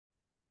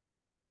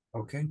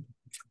Okay.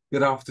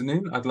 Good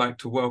afternoon. I'd like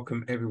to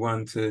welcome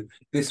everyone to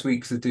this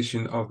week's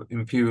edition of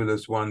Imperial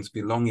as One's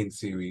Belonging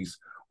series,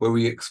 where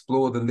we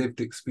explore the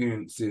lived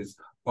experiences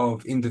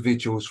of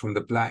individuals from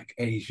the Black,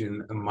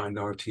 Asian, and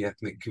minority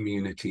ethnic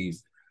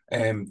communities.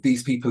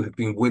 These people have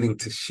been willing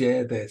to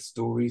share their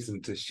stories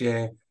and to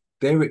share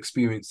their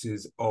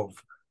experiences of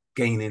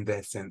gaining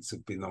their sense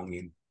of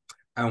belonging.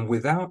 And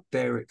without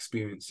their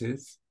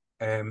experiences,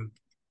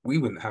 we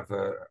wouldn't have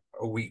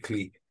a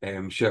weekly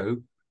show.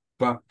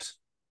 But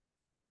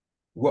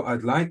what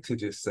I'd like to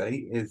just say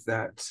is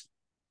that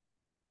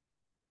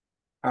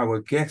our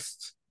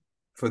guest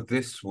for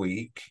this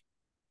week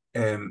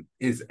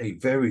is a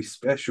very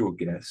special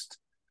guest,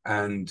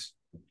 and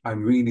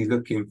I'm really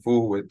looking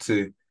forward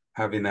to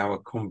having our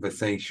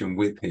conversation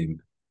with him.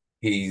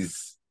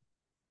 He's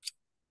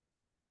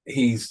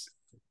he's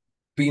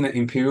been at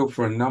Imperial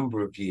for a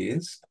number of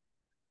years,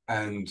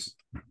 and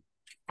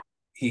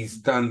he's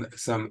done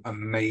some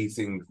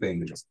amazing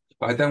things.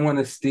 But I don't want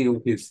to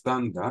steal his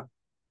thunder.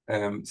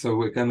 So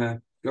we're going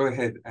to go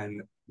ahead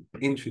and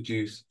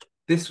introduce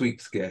this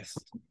week's guest,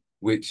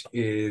 which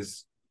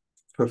is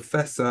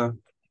Professor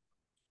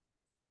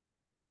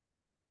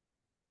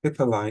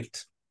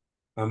Hippolite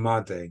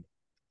Amadi.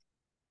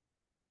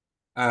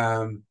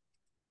 And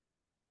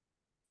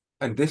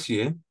this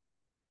year,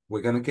 we're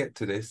going to get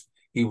to this,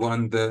 he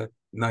won the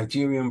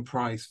Nigerian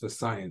Prize for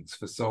Science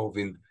for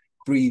solving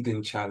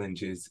breathing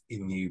challenges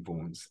in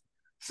newborns.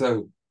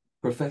 So,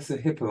 Professor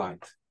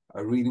Hippolyte, I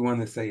really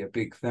want to say a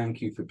big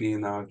thank you for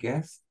being our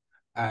guest.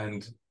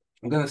 And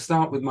I'm going to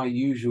start with my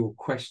usual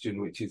question,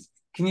 which is,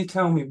 can you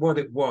tell me what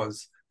it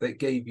was that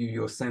gave you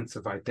your sense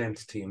of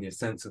identity and your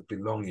sense of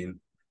belonging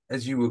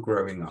as you were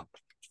growing up?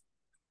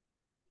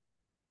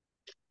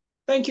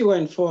 Thank you,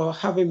 Wen, for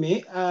having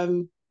me.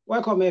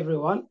 Welcome,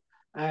 everyone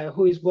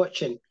who is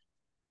watching.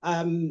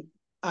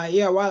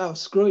 Yeah, while I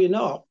was growing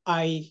up,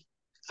 I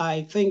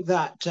think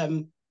that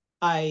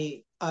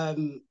I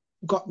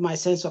got my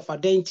sense of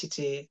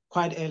identity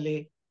quite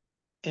early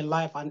in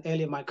life and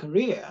early in my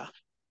career.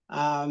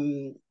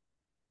 I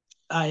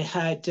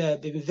had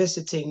been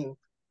visiting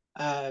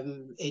a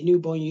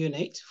newborn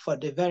unit for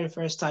the very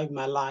first time in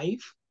my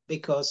life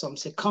because some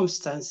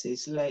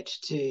circumstances led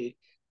to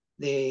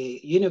the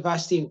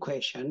university in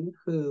question,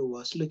 who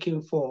was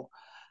looking for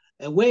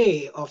a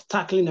way of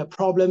tackling a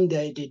problem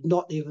they did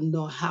not even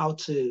know how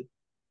to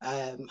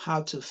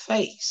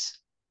face.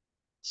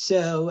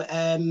 So,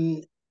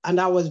 and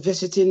I was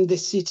visiting the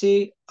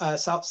city,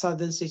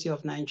 southern city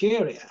of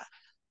Nigeria,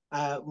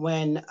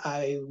 when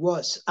I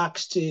was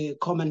asked to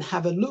come and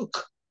have a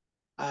look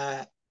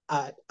at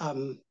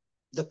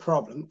the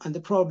problem. And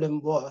the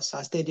problem was,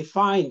 as they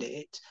defined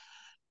it,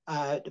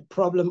 the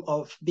problem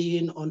of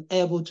being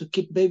unable to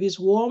keep babies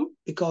warm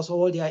because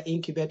all their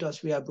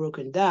incubators were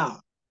broken down.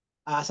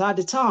 As at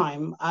the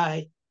time,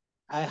 I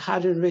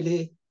hadn't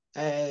really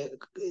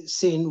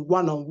seen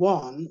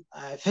one-on-one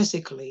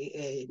physically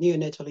a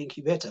neonatal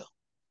incubator,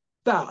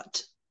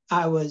 but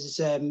I was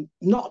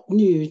not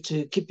new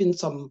to keeping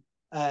some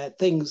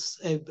things,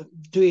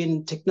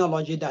 doing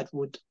technology that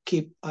would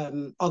keep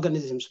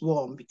organisms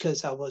warm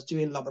because I was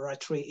doing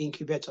laboratory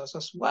incubators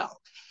as well.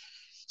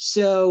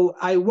 So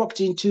I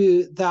walked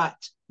into that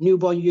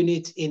newborn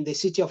unit in the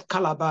city of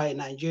Calabar in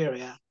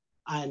Nigeria,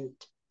 and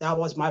that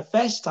was my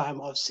first time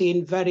of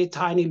seeing very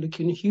tiny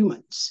looking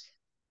humans.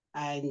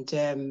 And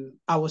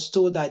I was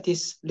told that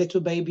these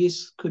little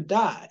babies could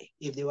die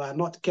if they were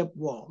not kept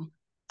warm.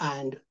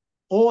 And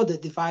all the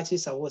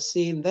devices I was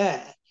seeing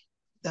there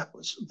that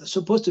was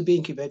supposed to be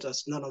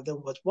incubators, none of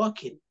them was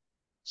working.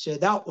 So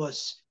that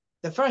was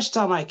the first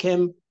time I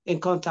came in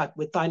contact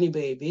with tiny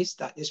babies,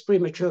 that is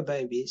premature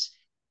babies.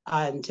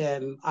 And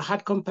I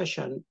had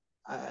compassion,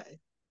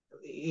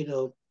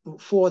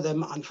 for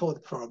them and for the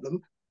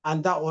problem.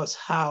 And that was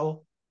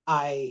how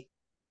I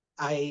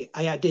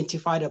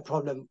identified a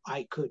problem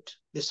I could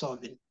be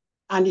solving.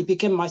 And it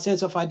became my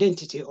sense of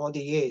identity all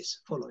the years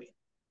following.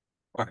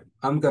 Right.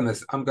 I'm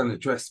gonna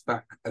dress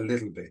back a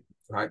little bit,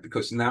 right?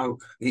 Because now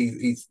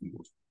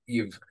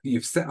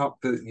you've set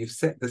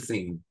the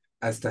scene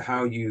as to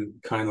how you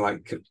kind of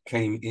like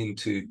came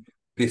into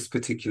this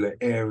particular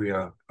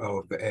area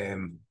of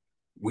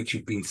which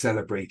you've been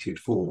celebrated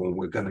for, and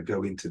we're going to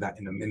go into that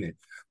in a minute.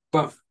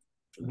 But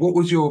what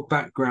was your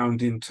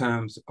background in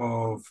terms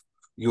of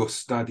your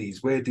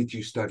studies? Where did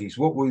you study?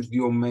 What were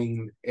your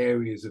main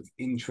areas of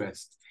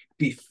interest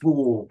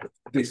before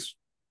this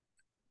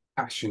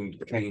passion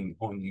came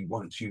on you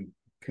once you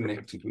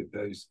connected with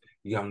those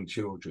young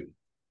children?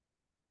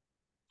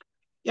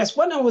 Yes,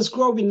 when I was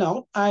growing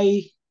up,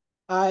 I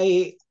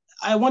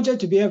wanted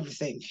to be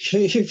everything,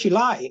 if you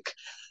like.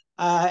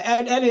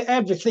 And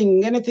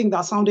everything, anything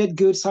that sounded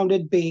good,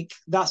 sounded big,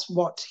 that's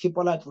what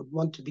Hippolyte would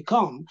want to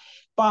become.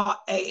 But,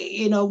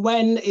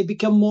 when it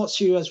became more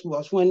serious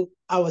was when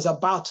I was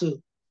about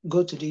to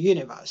go to the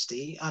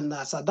university. And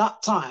as at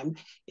that time,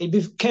 it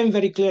became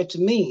very clear to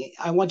me,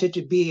 I wanted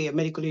to be a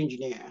medical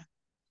engineer.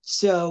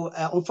 So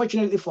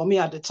unfortunately for me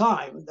at the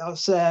time, there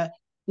was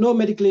no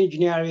medical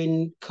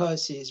engineering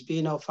courses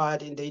being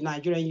offered in the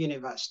Nigerian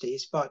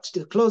universities, but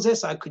the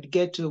closest I could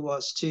get to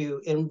was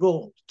to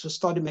enroll to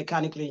study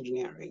mechanical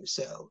engineering.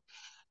 So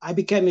I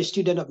became a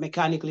student of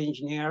mechanical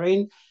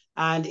engineering.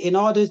 And in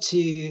order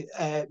to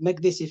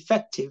make this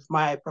effective,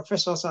 my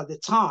professors at the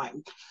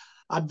time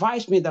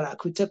advised me that I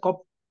could take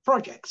up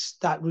projects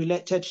that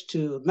related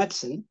to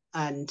medicine.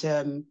 And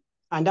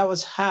that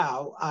was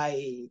how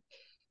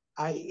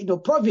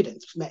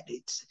Providence made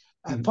it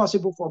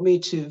possible for me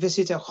to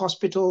visit a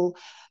hospital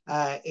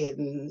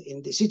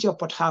in the city of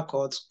Port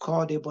Harcourt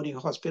called Ebony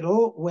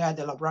Hospital, where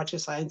the laboratory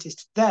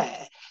scientist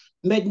there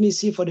made me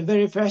see for the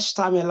very first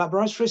time a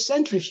laboratory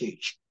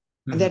centrifuge.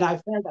 And then I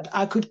felt that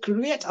I could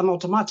create an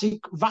automatic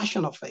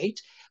version of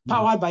it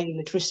powered by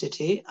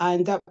electricity.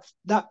 And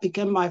that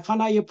became my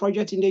final year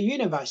project in the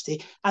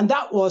university. And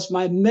that was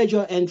my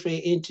major entry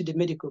into the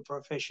medical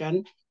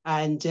profession.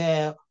 And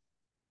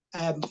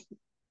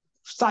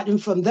starting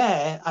from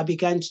there, I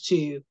began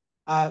to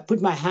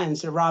put my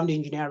hands around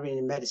engineering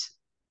and medicine.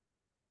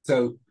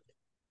 So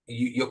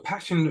your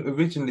passion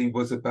originally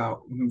was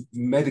about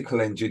medical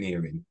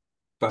engineering,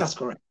 but that's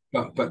correct.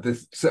 But the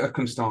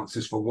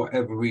circumstances, for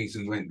whatever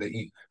reason, meant that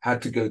you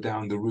had to go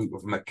down the route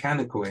of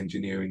mechanical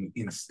engineering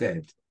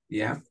instead.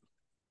 Yeah,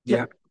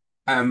 yeah.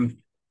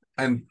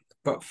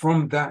 But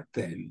from that,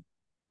 then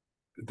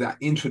that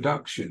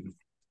introduction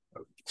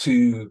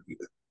to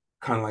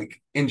kind of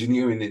like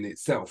engineering in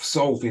itself,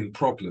 solving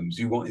problems.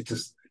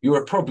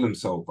 You're a problem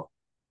solver.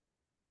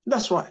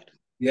 That's right.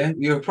 Yeah,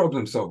 you're a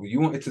problem solver. You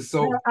wanted to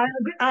solve.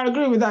 I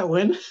agree with that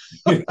one.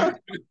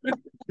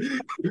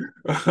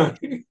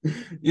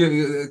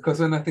 Yeah, because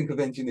when I think of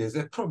engineers,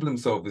 they're problem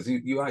solvers.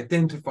 You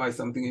identify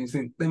something and you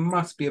think there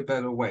must be a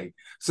better way.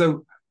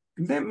 So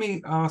let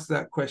me ask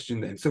that question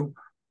then. So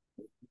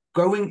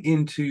going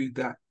into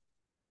that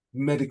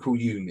medical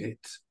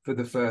unit for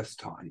the first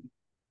time,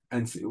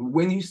 and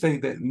when you say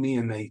that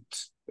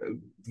neonate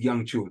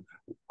young children,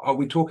 are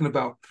we talking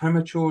about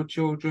premature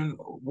children?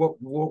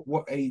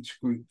 What age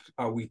group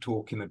are we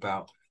talking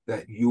about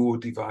that your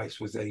device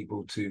was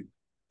able to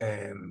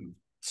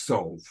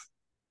solve?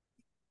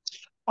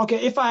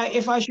 Okay, if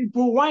I should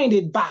rewind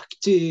it back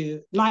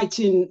to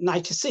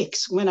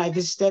 1996, when I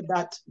visited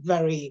that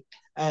very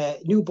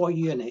newborn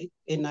unit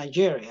in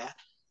Nigeria,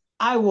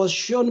 I was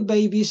shown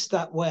babies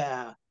that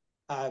were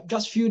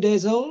just a few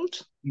days old.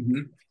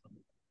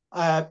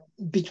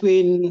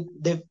 Between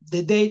the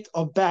date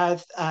of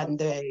birth and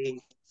the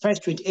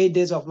first 28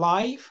 days of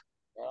life.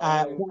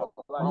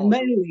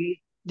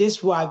 Mainly,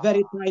 these were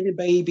very tiny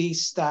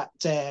babies that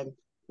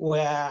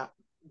were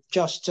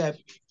just a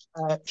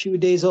few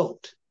days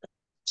old.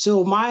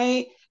 So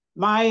my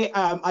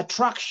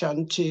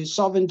attraction to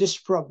solving this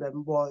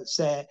problem was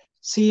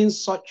seeing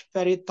such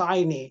very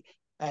tiny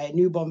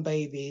newborn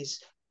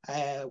babies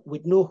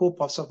with no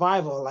hope of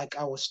survival, like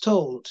I was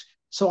told.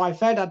 So I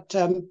felt that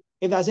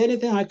if there's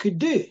anything I could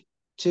do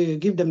to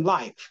give them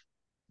life,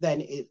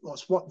 then it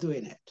was worth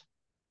doing it.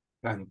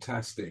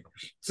 Fantastic.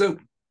 So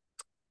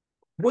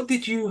what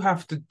did you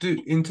have to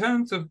do in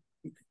terms of,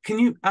 can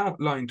you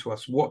outline to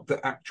us what the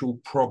actual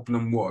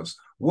problem was?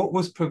 What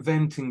was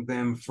preventing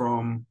them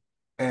from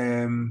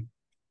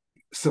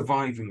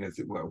surviving, as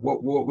it were?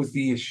 What was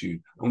the issue?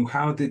 And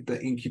how did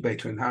the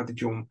incubator and how did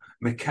your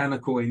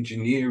mechanical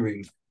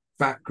engineering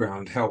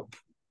background help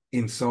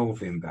in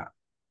solving that?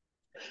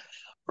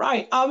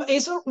 Right.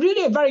 It's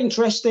really a very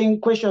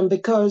interesting question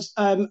because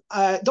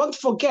don't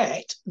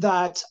forget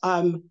that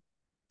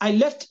I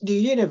left the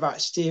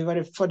university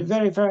for the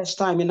very first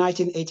time in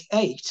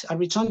 1988. I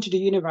returned to the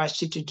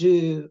university to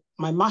do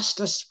my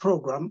master's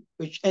program,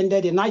 which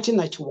ended in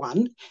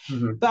 1991.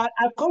 But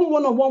I've come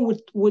one-on-one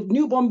with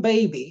newborn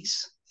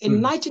babies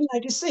in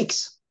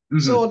 1996.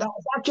 So that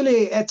was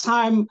actually a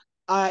time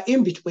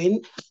in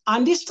between.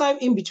 And this time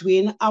in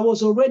between, I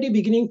was already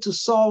beginning to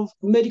solve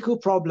medical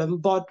problem,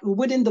 but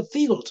within the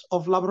field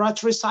of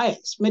laboratory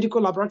science,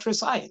 medical laboratory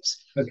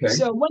science. Okay.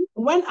 So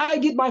when I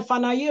did my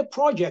final year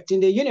project in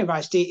the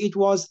university, it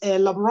was a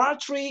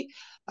laboratory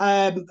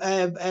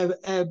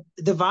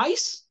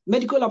device,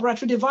 medical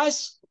laboratory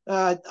device,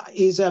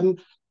 is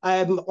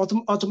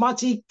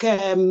automatic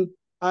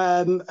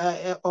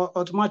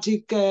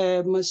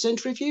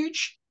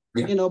centrifuge.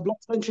 Yeah. Blood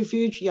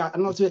centrifuge. Yeah.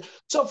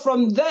 So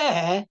from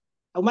there,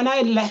 when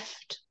I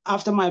left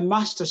after my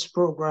master's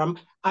program,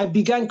 I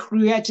began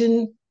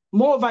creating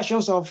more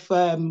versions of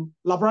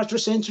laboratory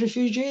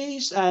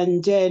centrifuges.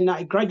 And then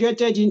I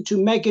graduated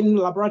into making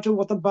laboratory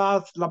water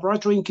bath,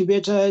 laboratory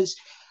incubators,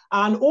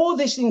 and all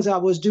these things I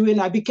was doing.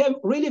 I became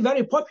really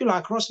very popular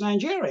across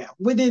Nigeria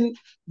within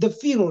the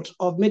field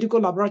of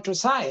medical laboratory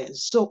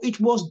science. So it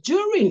was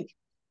during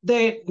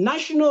the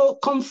National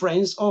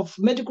Conference of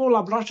Medical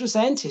Laboratory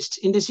Scientists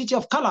in the city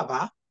of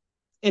Calabar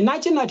in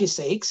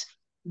 1996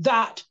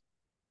 that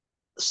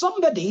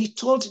somebody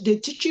told the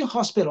teaching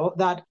hospital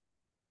that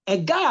a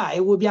guy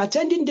will be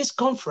attending this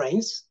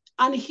conference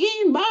and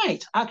he might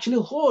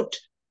actually hold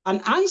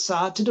an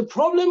answer to the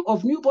problem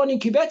of newborn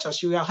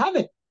incubators you are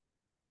having.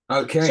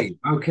 Okay.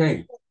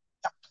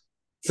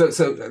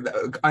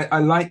 I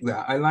like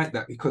that. I like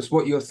that because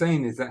what you're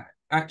saying is that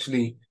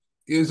actually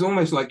it was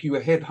almost like you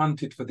were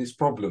headhunted for this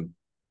problem.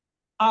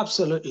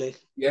 Absolutely.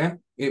 Yeah,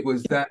 it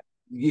was that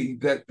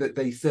that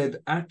they said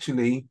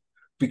actually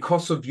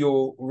because of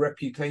your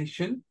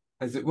reputation,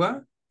 as it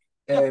were,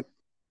 Yep.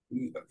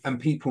 um, and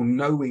people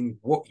knowing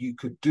what you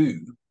could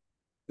do,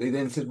 they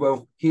then said,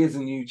 "Well, here's a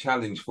new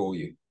challenge for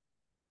you."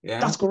 Yeah,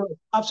 That's correct.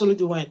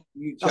 Absolutely, Wayne.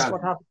 new That's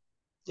what challenge. happened.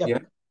 Yep. Yeah,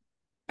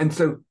 and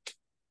so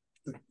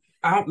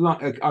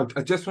outline.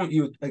 I just want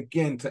you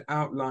again to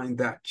outline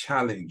that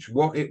challenge.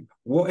 What it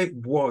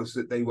was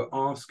that they were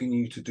asking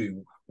you to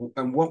do,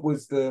 and what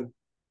was the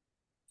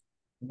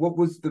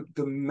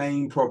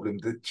main problem?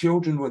 The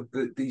children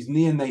these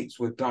neonates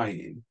were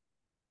dying,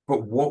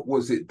 but what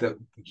was it that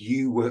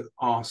you were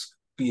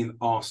being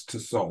asked to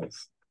solve?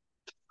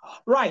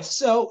 Right.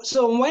 So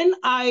when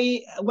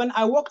I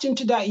walked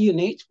into that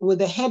unit with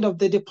the head of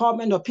the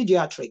Department of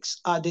Pediatrics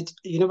at the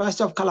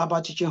University of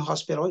Calabar Teaching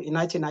Hospital in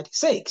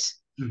 1996.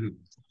 Mm-hmm.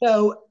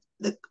 So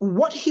the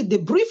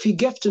brief he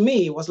gave to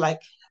me was like,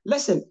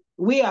 listen,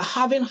 we are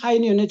having high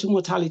neonatal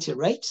mortality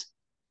rates,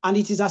 and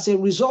it is as a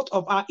result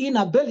of our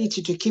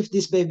inability to keep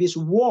these babies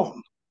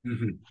warm.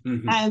 Mm-hmm.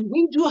 Mm-hmm. And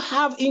we do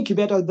have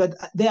incubators, but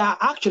they are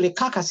actually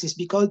carcasses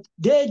because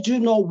they do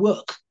not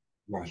work.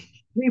 Right.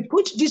 We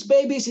put these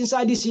babies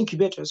inside these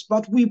incubators,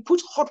 but we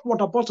put hot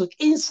water bottles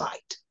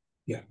inside.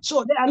 Yeah.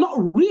 So they are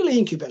not really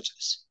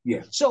incubators.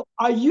 Yeah. So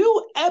are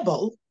you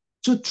able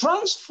to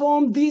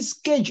transform these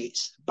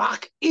cages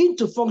back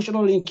into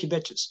functional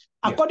incubators?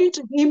 Yeah. According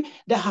to him,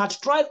 they had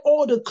tried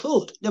all the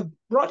code. They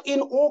brought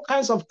in all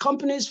kinds of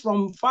companies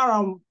from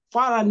far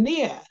and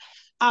near,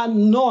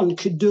 and none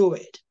could do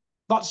it.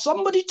 But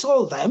somebody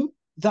told them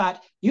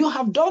that you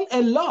have done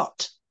a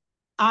lot,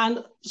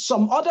 and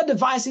some other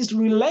devices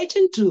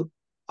relating to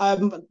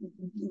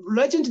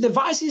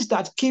devices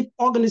that keep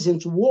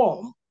organisms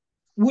warm.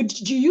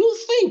 Do you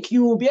think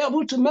you will be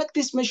able to make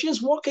these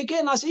machines work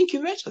again as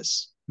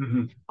incubators?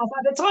 Mm-hmm. As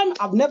at the time,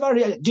 I've never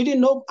really I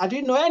didn't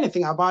know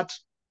anything about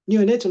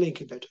neonatal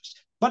incubators,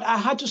 but I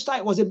had to start.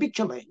 It was a big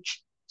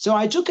challenge. So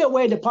I took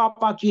away the power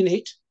pack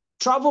unit,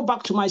 traveled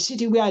back to my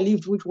city where I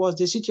lived, which was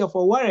the city of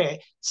Owerri,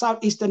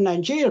 southeastern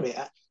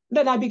Nigeria.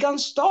 Then I began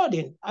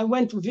studying. I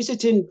went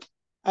visiting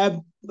uh,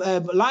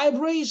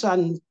 libraries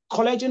and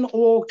collecting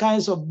all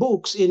kinds of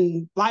books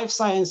in life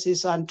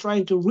sciences and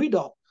trying to read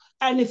up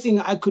anything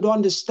I could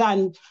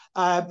understand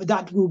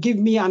that will give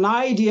me an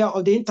idea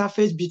of the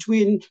interface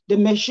between the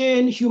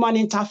machine-human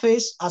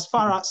interface as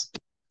far as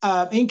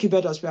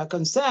incubators were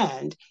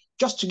concerned,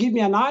 just to give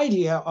me an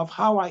idea of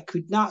how I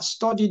could now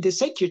study the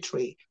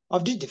circuitry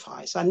of this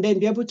device and then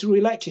be able to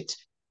relate it.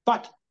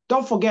 But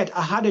don't forget,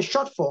 I had a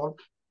shortfall,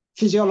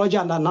 physiology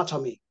and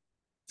anatomy,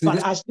 So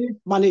but I still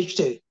managed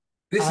to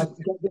this is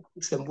get the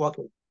system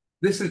working.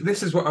 this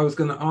is what I was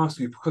going to ask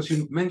you because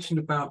you mentioned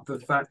about the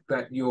fact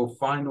that your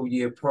final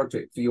year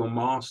project for your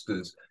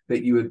masters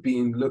that you had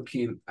been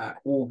looking at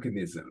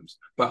organisms,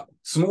 but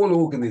small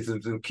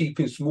organisms and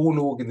keeping small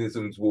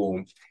organisms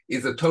warm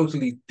is a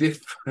totally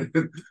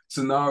different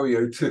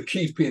scenario to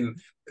keeping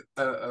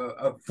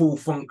a full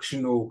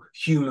functional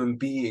human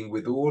being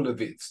with all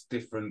of its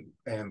different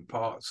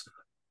parts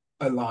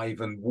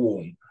alive and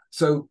warm.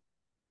 So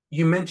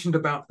you mentioned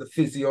about the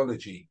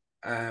physiology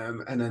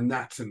and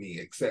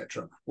anatomy,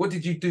 etc. What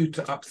did you do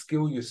to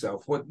upskill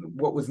yourself?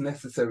 What was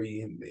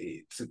necessary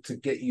to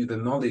get you the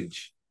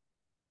knowledge?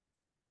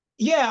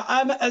 Yeah,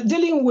 I'm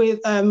dealing with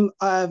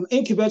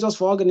incubators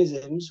for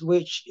organisms,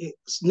 which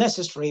is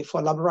necessary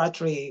for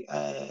laboratory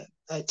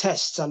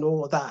tests and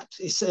all that.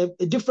 It's a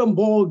different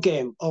ball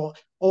game or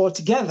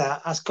altogether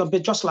as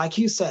compared, just like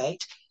you said.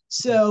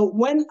 So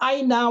when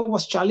I now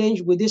was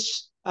challenged with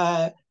this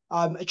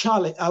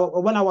challenge,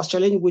 when I was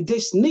challenged with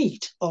this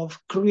need of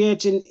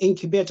creating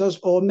incubators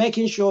or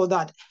making sure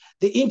that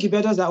the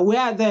incubators that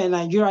were there in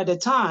Nigeria at the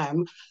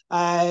time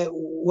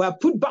were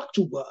put back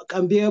to work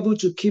and be able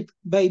to keep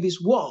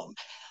babies warm.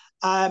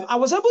 I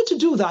was able to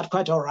do that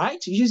quite all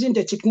right using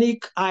the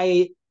technique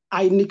I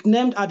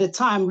nicknamed at the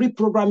time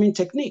reprogramming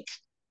technique,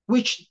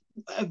 which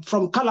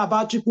from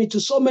Calabar took me to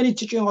so many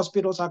teaching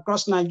hospitals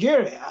across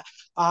Nigeria,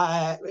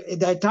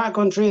 the entire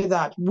country,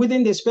 that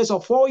within the space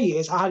of 4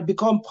 years, I had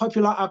become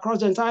popular across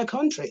the entire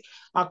country,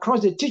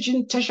 across the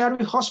teaching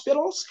tertiary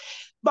hospitals.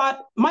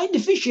 But my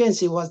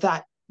deficiency was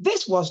that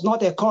this was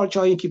not a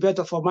culture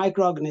incubator for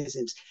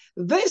microorganisms.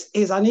 This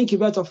is an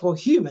incubator for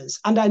humans.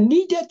 And I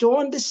needed to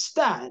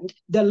understand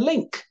the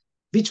link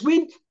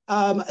between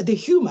the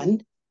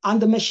human and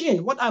the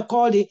machine, what I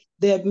call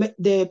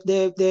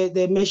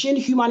the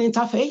machine-human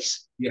interface.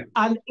 Yeah.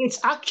 And it's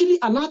actually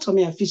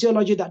anatomy and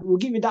physiology that will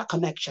give you that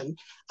connection.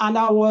 And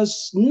I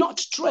was not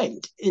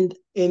trained in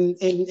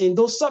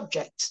those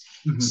subjects.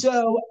 Mm-hmm.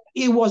 So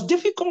it was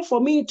difficult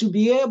for me to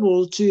be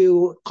able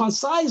to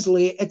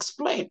concisely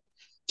explain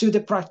to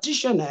the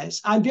practitioners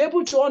and be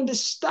able to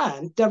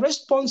understand the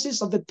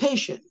responses of the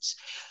patients,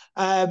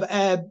 with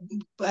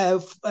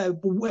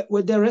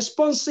the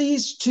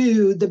responses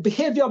to the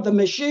behavior of the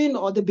machine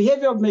or the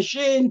behavior of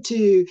machine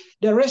to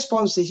the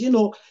responses.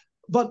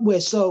 both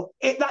ways. So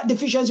that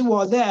deficiency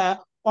was there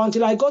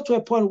until I got to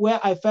a point where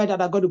I felt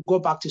that I got to go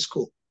back to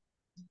school.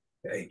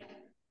 Okay.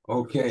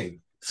 Okay.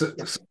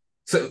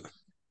 So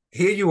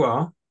here you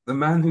are, the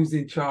man who's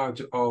in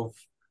charge of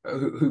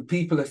who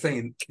people are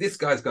saying this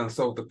guy's going to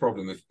solve the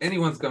problem. If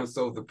anyone's going to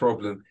solve the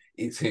problem,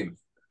 it's him,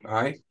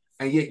 right?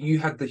 And yet you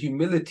had the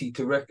humility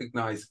to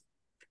recognize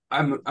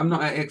I'm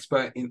not an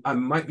expert in. I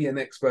might be an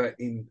expert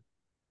in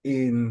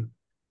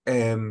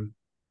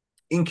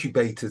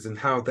incubators and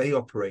how they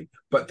operate,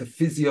 but the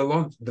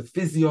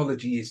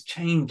physiology is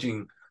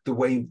changing the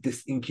way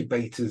this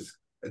incubators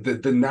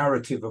the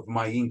narrative of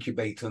my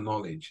incubator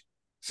knowledge.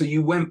 So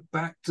you went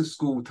back to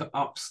school to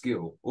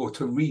upskill or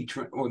to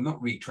retrain, or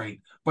not retrain,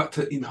 but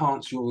to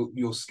enhance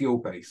your skill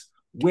base.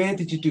 Where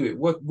did you do it?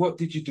 What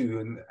did you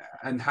do,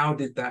 and how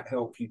did that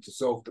help you to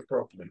solve the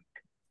problem?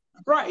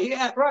 Right,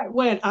 yeah, right.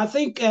 When I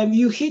think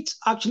you hit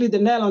actually the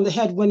nail on the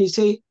head when you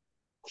say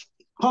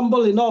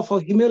humble enough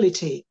for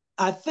humility.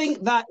 I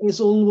think that is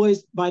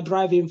always my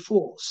driving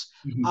force.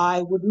 Mm-hmm.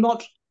 I would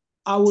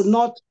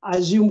not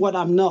assume what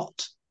I'm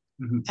not.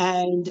 Mm-hmm.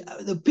 And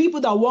the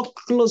people that worked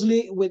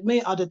closely with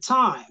me at the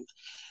time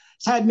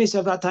heard me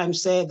several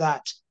times say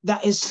that there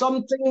is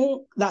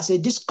something that's a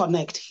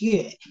disconnect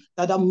here,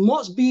 that there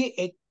must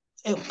be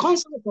a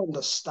constant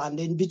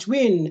understanding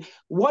between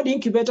what the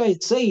incubator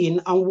is saying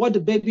and what the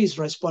baby is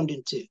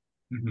responding to.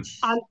 Mm-hmm.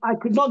 And I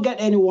could not get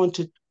anyone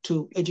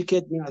to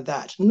educate me on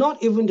that,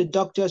 not even the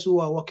doctors who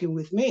are working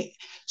with me.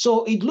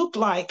 So it looked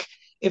like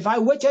if I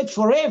waited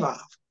forever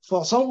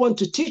for someone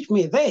to teach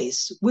me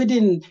this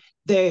within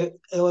the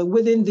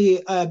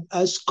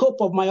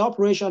scope of my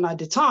operation at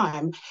the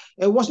time,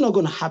 it was not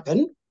going to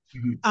happen.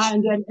 Mm-hmm.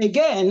 And then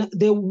again,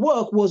 the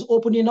work was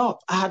opening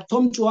up. I had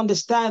come to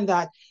understand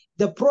that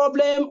the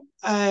problems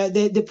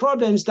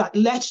that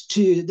led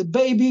to the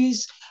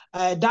babies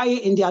dying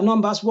in their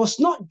numbers was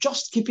not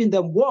just keeping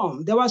them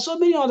warm. There were so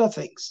many other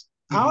things.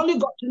 I only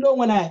got to know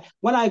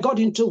when I got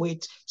into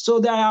it. So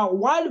there are a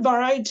wide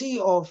variety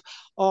of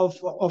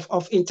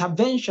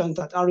interventions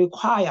that are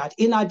required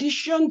in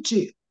addition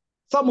to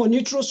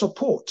thermoneutral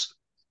support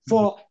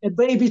for a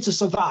baby to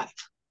survive.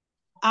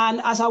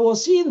 And as I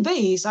was seeing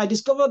this, I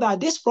discovered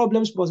that these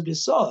problems must be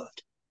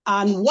solved.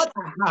 And what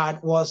I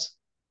had was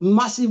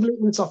massively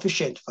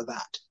insufficient for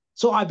that.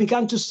 So I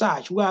began to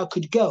search where I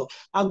could go.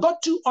 I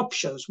got two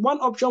options. One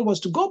option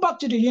was to go back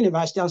to the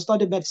university and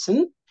study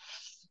medicine.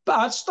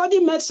 But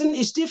studying medicine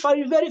is still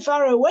very, very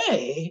far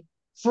away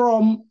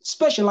from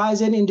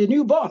specializing in the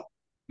newborn.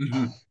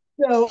 Mm-hmm.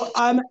 So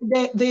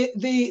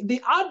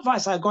the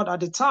advice I got at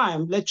the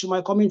time led to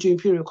my coming to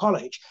Imperial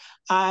College.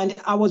 And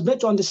I was made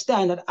to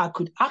understand that I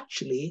could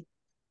actually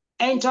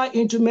enter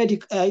into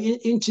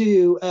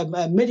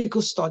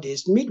medical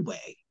studies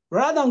midway.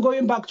 Rather than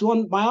going back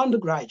to my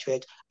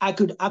undergraduate, I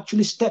could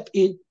actually step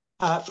in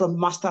from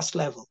master's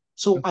level.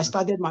 So I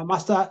started my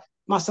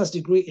master's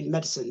degree in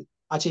medicine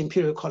at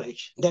Imperial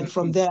College. Then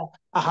from there,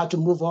 I had to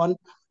move on.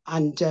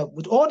 And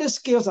with all the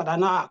skills that I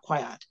now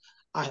acquired,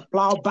 I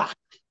plowed back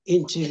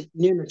into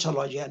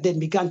neonatology and then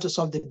began to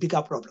solve the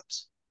bigger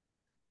problems.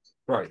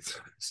 Right.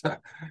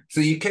 So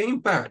you came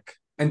back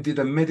and did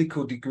a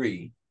medical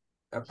degree,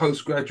 a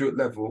postgraduate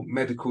level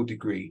medical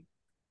degree.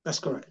 That's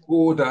correct. In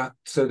order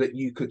so that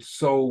you could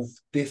solve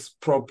this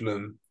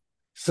problem.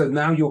 So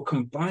now you're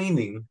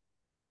combining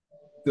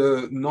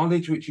the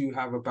knowledge which you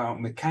have about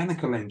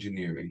mechanical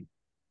engineering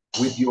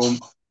with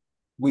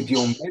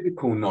your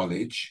medical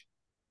knowledge,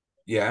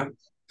 yeah,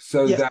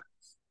 so Yes.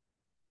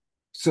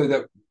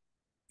 that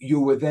you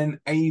were then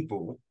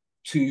able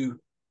to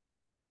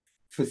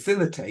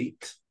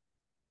facilitate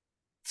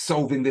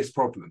solving this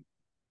problem,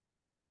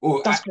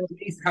 or That's at correct.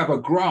 least have a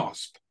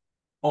grasp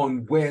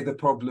on where the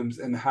problems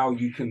and how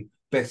you can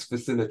best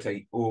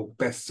facilitate or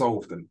best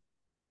solve them.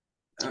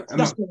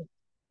 That's correct.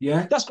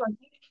 Yeah, that's correct.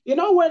 You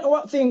know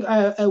one thing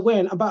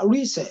when about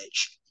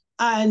research,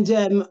 and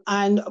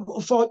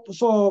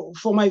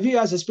for my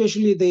viewers,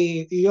 especially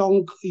the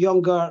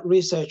younger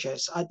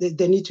researchers,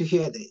 they need to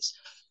hear this.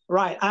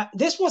 Right,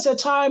 this was a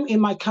time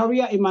in my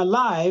career, in my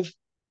life,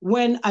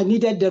 when I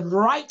needed the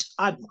right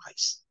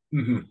advice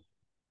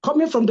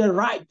coming from the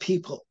right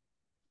people.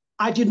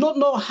 I did not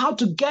know how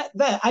to get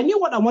there. I knew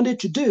what I wanted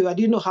to do. I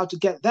didn't know how to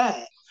get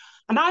there.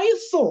 And I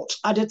thought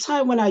at the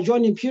time when I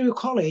joined Imperial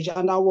College,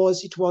 and I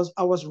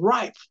was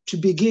ripe to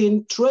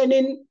begin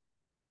training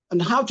on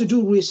how to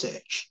do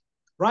research.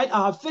 Right,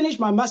 I have finished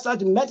my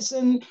master's in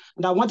medicine,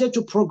 and I wanted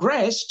to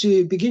progress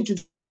to begin to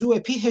do a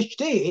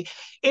PhD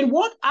in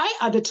what I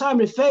at the time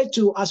referred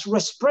to as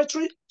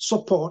respiratory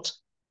support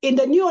in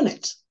the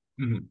neonate.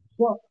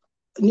 Well,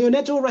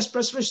 neonatal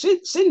respiratory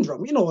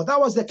syndrome. That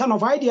was the kind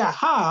of idea I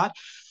had.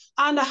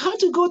 And I had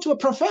to go to a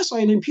professor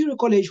in Imperial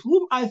College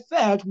whom I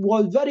felt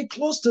was very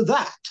close to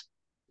that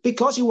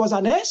because he was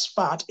an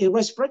expert in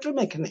respiratory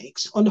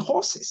mechanics on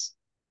horses.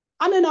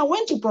 And then I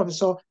went to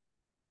Professor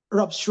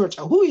Rob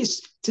Schroeter, who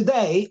is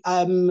today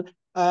an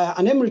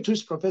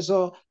emeritus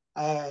professor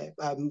at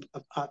the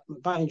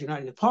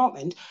bioengineering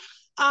department.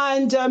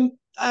 And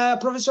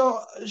Professor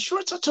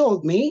Schroeter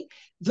told me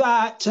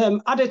that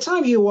at the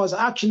time he was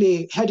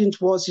actually heading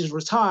towards his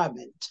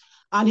retirement,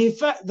 and he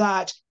felt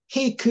that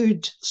he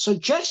could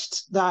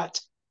suggest that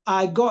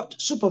I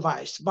got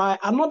supervised by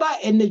another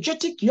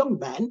energetic young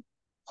man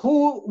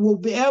who will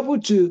be able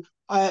to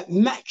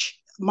match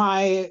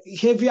my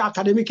heavy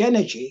academic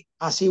energy,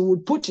 as he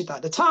would put it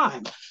at the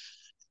time.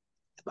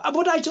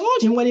 But I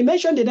told him when he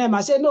mentioned the name,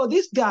 I said, no,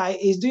 this guy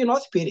is doing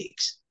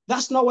orthopedics.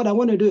 That's not what I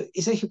want to do.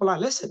 He said, Hippolyte,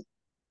 listen,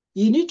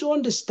 you need to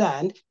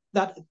understand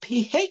that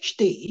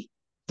PhD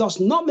does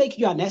not make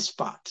you an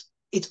expert.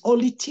 It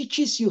only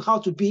teaches you how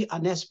to be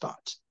an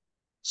expert.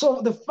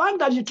 So the fact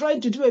that you're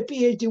trying to do a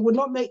PhD will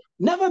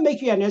never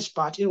make you an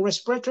expert in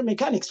respiratory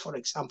mechanics, for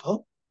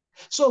example.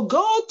 So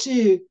go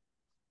to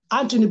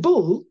Anthony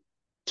Bull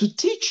to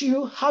teach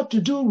you how to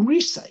do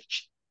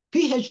research,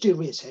 PhD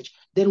research.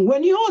 Then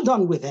when you're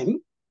done with him,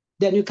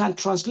 then you can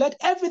translate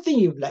everything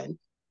you've learned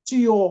to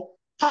your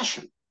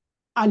passion,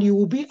 and you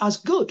will be as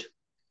good.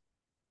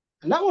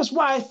 And that was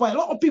why, for a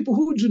lot of people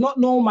who do not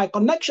know my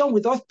connection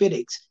with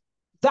orthopedics,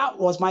 that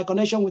was my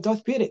connection with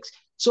orthopedics.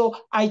 So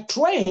I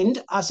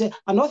trained as an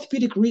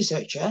orthopedic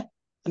researcher,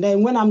 and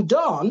then when I'm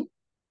done,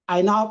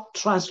 I now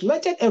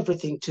translated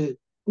everything to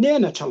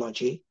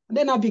neonatology, and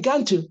then I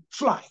began to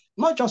fly,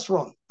 not just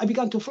run. I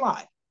began to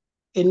fly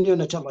in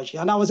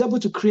neonatology, and I was able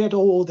to create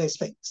all these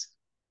things.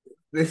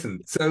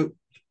 Listen, so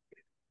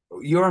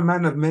you're a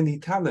man of many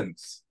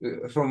talents,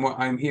 from what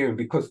I'm hearing,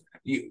 because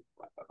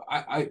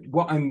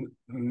what I'm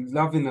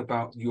loving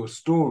about your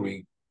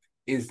story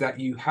is that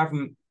you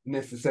haven't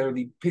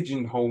necessarily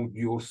pigeonholed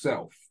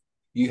yourself.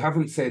 You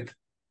haven't said,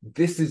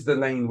 this is the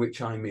lane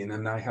which I'm in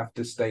and I have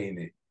to stay in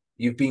it.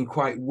 You've been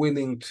quite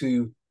willing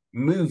to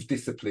move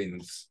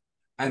disciplines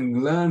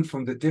and learn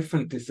from the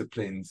different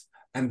disciplines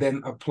and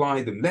then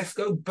apply them. Let's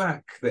go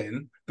back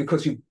then,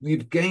 because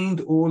you've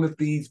gained all of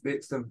these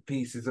bits and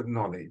pieces of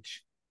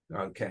knowledge.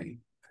 Okay.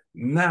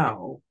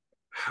 Now,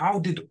 how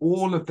did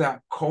all of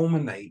that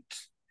culminate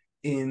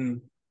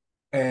in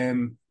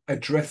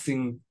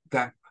addressing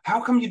that?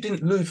 How come you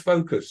didn't lose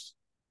focus?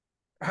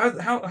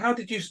 How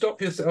did you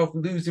stop yourself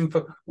losing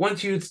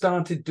once you had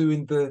started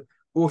doing the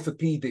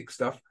orthopedic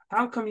stuff?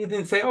 How come you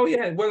didn't say, oh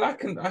yeah, well I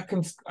can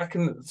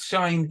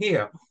shine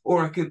here,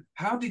 or I can?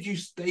 How did you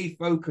stay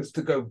focused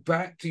to go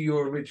back to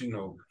your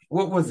original?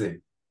 What was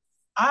it?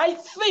 I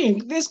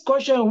think this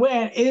question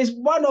is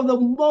one of the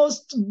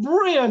most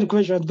brilliant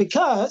questions,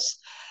 because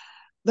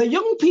the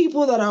young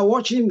people that are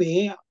watching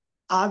me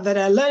that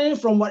are learning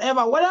from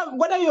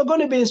whether you're going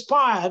to be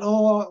inspired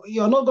or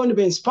you're not going to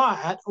be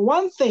inspired,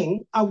 one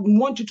thing I would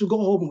want you to go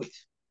home with.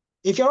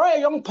 If you're a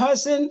young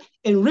person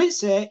in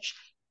research,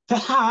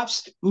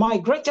 perhaps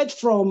migrated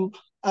from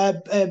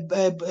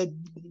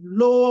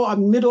low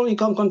and middle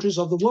income countries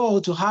of the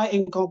world to high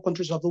income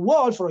countries of the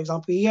world, for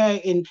example, here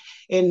in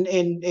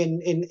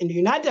the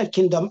United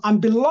Kingdom,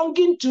 and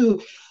belonging to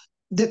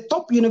the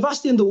top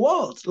university in the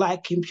world,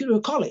 like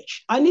Imperial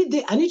College. I need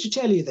to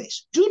tell you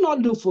this. Do not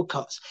lose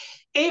focus.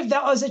 If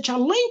there was a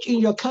challenge in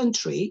your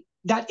country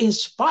that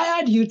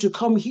inspired you to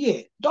come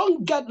here,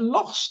 don't get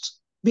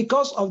lost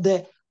because of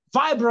the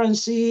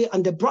vibrancy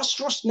and the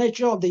boisterous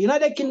nature of the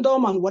United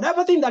Kingdom and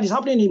whatever thing that is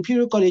happening in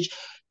Imperial College,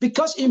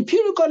 because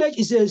Imperial College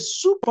is a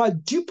super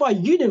duper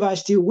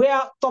university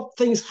where top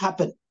things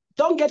happen.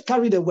 Don't get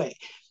carried away.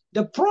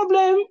 The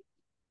problem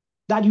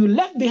that you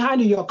left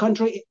behind in your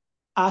country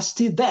are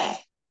still there.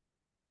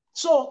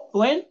 So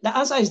the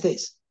answer is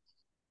this.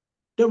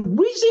 The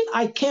reason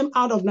I came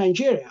out of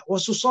Nigeria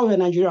was to solve a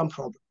Nigerian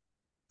problem.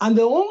 And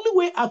the only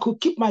way I could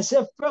keep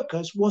myself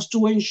focused was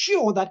to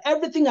ensure that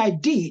everything I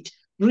did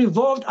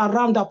revolved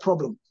around that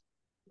problem.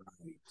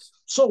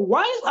 So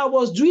while I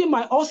was doing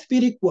my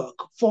orthopedic work,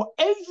 for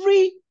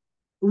every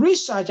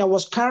research I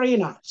was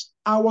carrying out,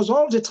 I was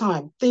all the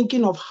time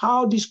thinking of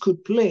how this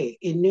could play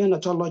in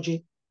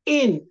neonatology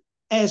in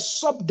a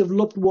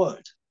subdeveloped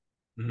world.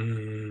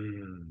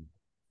 And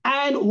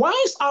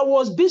whilst I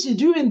was busy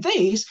doing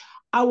this,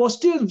 I was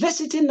still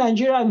visiting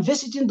Nigeria and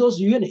visiting those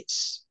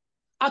units.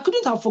 I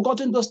couldn't have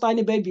forgotten those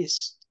tiny babies.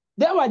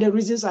 They were the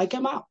reasons I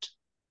came out.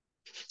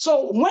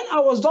 So when I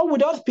was done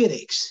with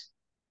orthopedics,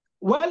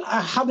 well,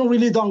 I haven't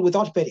really done with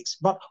orthopedics,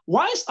 but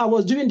whilst I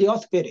was doing the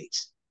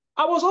orthopedics,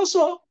 I was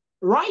also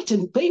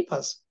writing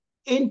papers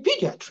in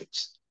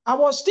pediatrics. I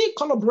was still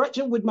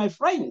collaborating with my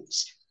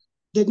friends,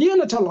 the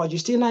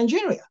neonatologists in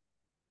Nigeria.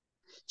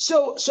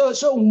 So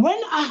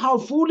when I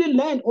have fully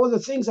learned all the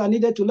things I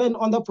needed to learn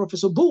under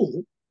Professor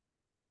Bull,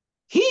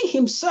 he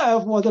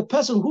himself was the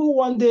person who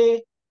one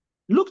day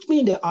looked me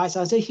in the eyes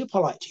and said,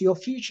 Hippolyte, your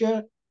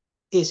future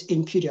is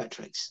in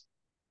pediatrics.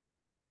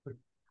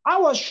 I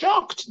was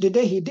shocked the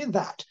day he did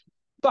that,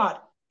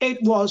 but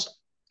it was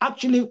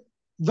actually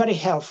very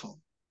helpful.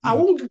 I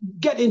won't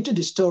get into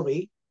the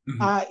story.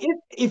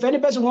 If any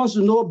person wants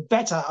to know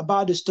better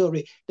about the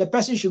story, the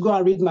person should go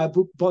and read my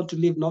book, Born to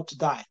Live, Not to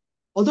Die.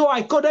 Although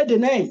I coded the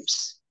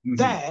names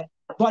there,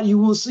 but you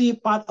will see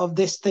part of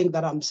this thing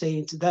that I'm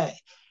saying today.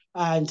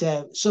 And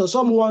so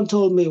someone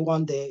told me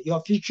one day,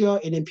 your future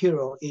in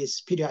Imperial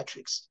is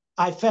pediatrics.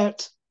 I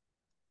felt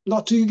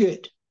not too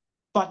good.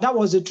 But that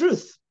was the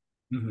truth.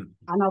 Mm-hmm.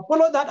 And I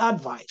followed that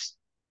advice.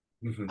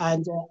 Mm-hmm.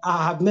 And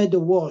I have made the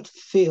world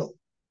feel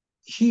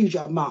huge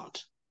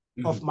amount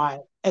of my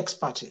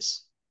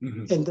expertise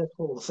in this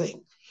whole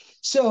thing.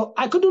 So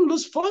I couldn't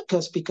lose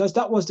focus because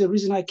that was the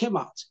reason I came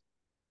out.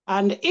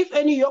 And if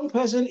any young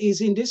person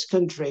is in this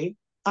country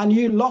and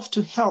you love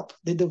to help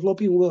the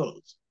developing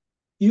world,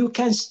 you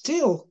can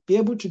still be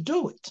able to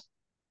do it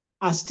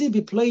and still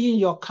be playing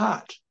your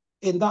card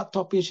in that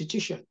top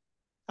institution.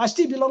 I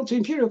still belong to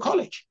Imperial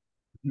College.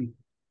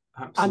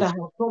 Absolutely. And I have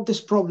solved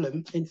this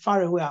problem in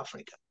faraway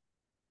Africa.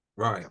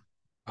 Right.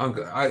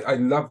 I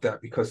love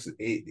that because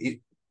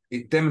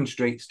it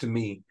demonstrates to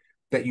me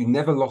that you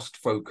never lost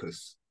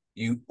focus.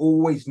 You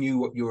always knew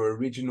what your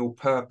original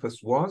purpose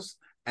was,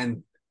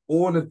 and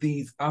all of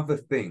these other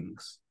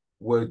things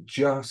were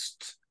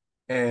just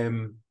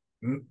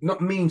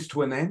not means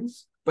to an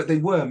ends, but they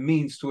were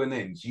means to an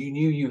ends. You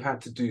knew you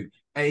had to do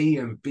A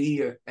and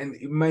B,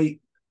 and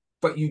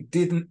but you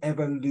didn't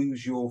ever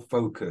lose your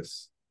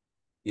focus.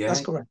 Yeah,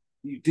 that's correct.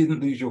 You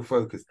didn't lose your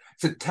focus.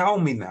 So tell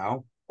me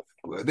now,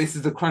 this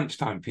is the crunch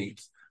time,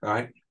 Pete,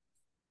 right?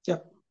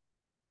 Yep.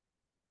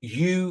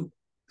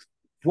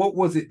 What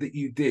was it that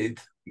you did?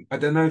 I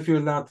don't know if you're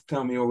allowed to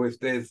tell me or if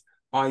there's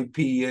IP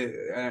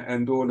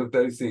and all of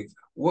those things.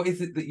 What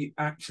is it that you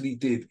actually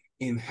did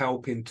in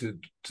helping to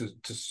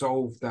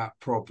solve that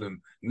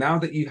problem? Now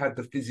that you had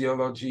the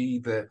physiology,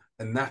 the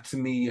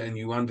anatomy, and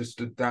you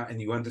understood that, and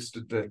you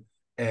understood the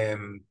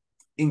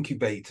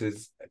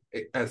incubators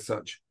as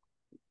such,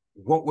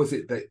 what was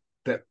it that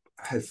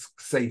has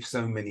saved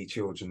so many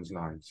children's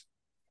lives?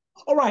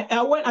 All right.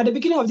 At the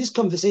beginning of this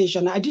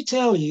conversation, I did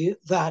tell you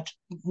that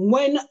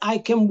when I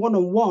came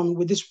one-on-one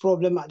with this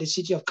problem at the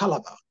city of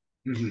Calabar,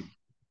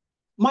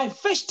 my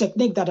first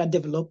technique that I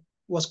developed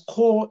was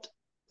called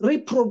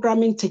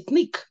reprogramming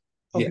technique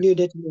of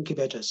neonatal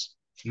incubators.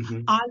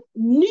 And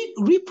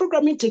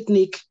reprogramming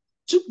technique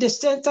took the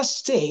center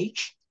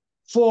stage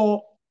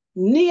for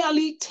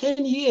nearly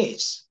 10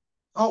 years.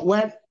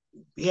 But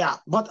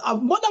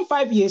more than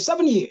 5 years,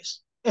 7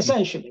 years,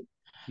 essentially.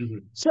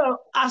 So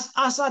as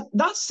at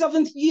that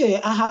 7th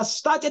year, I had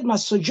started my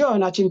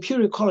sojourn at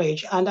Imperial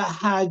College, and I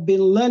had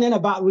been learning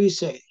about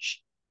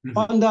research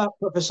under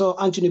Professor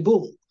Anthony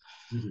Bull.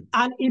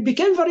 And it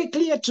became very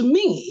clear to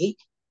me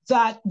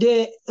that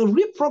the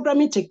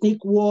reprogramming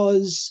technique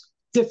was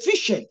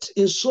deficient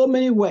in so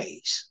many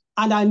ways,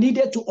 and I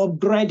needed to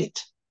upgrade it.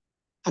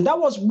 And that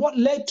was what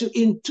led to,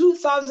 in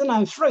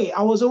 2003,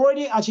 I was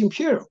already at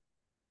Imperial.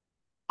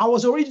 I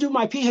was already doing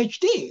my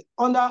PhD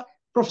under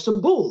Professor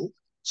Bull.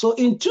 So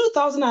in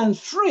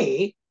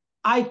 2003,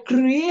 I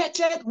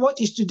created what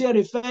is today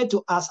referred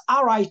to as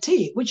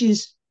RIT, which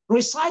is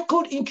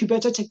Recycled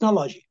Incubator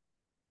Technology.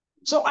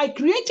 So I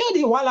created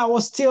it while I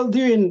was still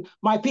doing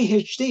my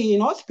PhD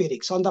in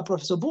orthopedics under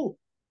Professor Bull.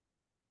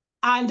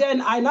 And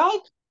then I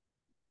now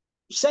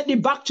sent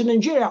it back to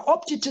Nigeria.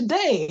 Up to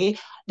today,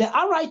 the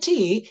RIT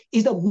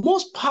is the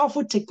most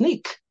powerful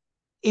technique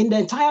in the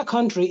entire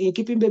country in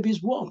keeping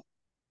babies warm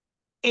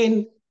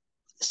in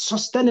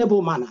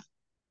sustainable manner.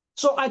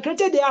 So I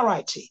created the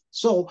RIT.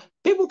 So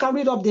people can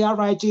read up the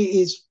RIT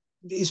is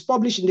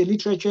published in the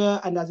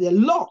literature, and there's a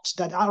lot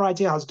that RIT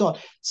has done,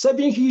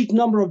 saving huge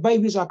number of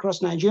babies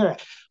across Nigeria.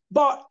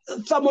 But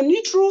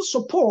thermoneutral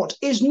support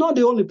is not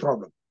the only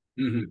problem.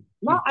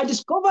 Now I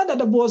discovered that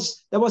there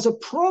was a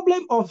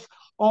problem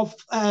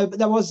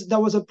there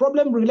was a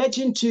problem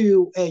relating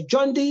to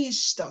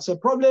jaundice. There's a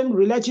problem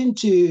relating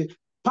to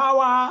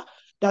power.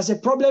 There's a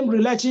problem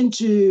relating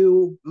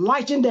to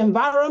lighting the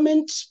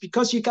environment,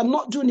 because you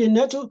cannot do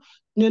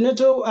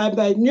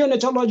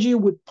neonatology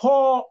with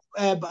poor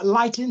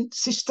lighting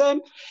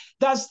system.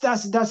 There's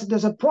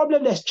a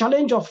problem. There's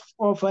challenge of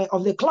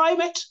the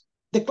climate.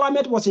 The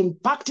climate was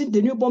impacting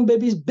the newborn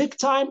babies big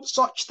time,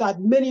 such that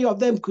many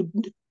of them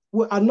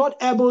are not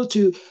able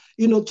to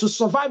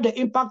survive the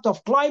impact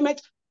of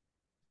climate.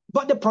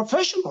 But the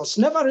professionals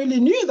never really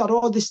knew that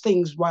all these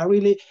things were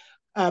really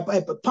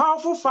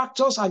powerful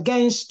factors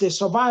against the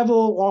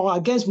survival, or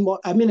against,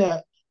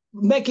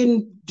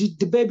 making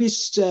the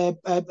babies,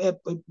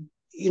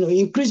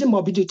 increasing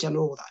morbidity and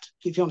all that,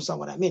 if you understand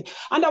what I mean.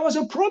 And there was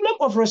a problem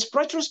of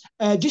respiratory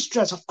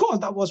distress. Of course,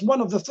 that was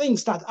one of the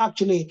things that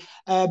actually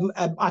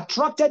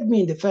attracted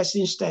me in the first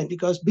instance,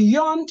 because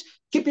beyond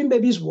keeping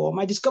babies warm,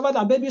 I discovered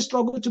that babies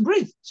struggle to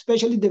breathe,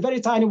 especially the very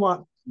tiny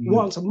ones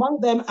among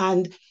them.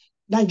 And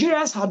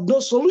Nigerians had no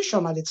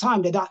solution at the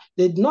time. They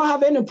did not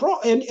have any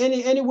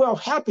way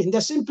of helping. They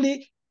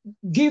simply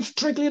give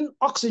trickling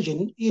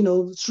oxygen,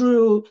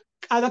 through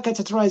either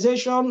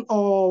catheterization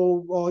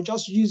or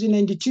just using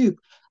ND tube.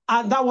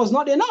 And that was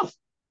not enough,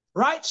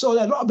 right? So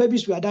a lot of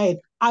babies were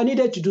dying. I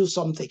needed to do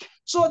something.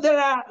 So there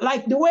are,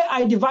 like the way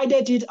I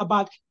divided it,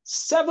 about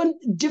 7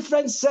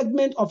 different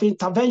segments of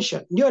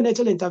intervention,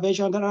 neonatal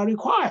intervention, that are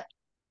required.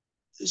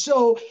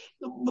 So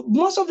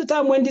most of the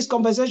time when this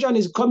conversation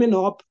is coming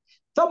up,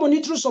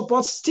 thermonuclear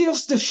support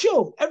steals the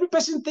show. Every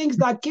person thinks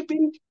that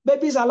keeping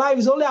babies alive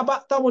is only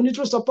about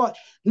thermonuclear support.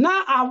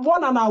 Now I've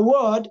won an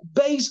award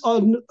based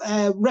on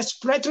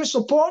respiratory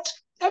support.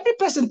 Every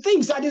person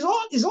thinks that is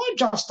all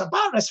just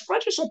about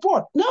respiratory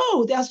support.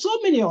 No, there are so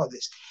many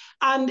others.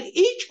 And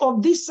each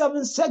of these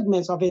 7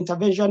 segments of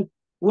intervention,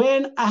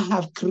 when I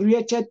have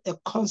created a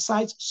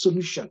concise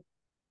solution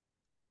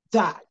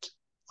that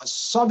was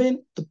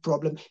solving the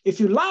problem, if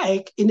you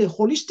like, in a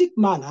holistic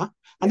manner,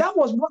 and that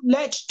was what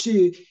led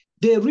to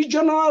the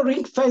regional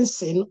ring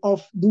fencing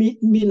of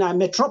Mina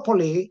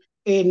Metropole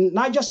in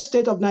Niger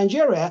State of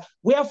Nigeria,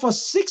 where for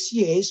 6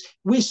 years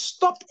we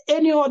stopped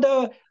any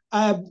other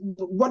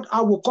what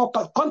I would call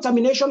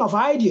contamination of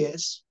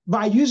ideas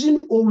by using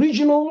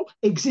original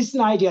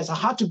existing ideas. I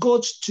had to go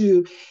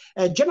to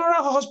a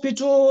general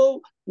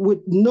hospital with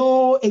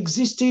no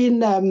existing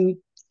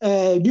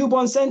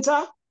newborn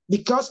center,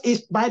 because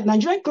it's by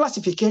Nigerian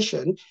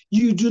classification,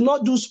 you do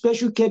not do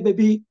special care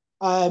baby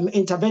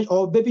intervention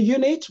or baby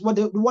unit, what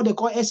they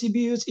call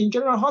SCBUs in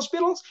general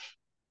hospitals.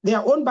 They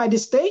are owned by the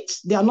state.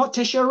 They are not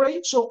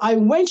tertiary. So I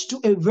went to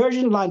a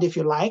virgin land, if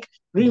you like,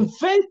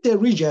 reinvent the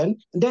region,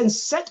 then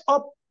set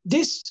up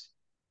this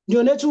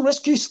neonatal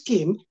rescue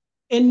scheme.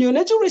 And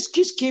neonatal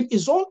rescue scheme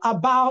is all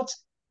about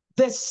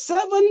the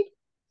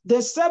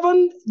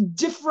seven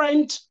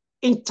different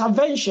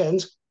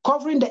interventions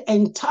covering the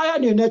entire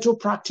neonatal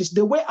practice,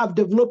 the way I've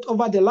developed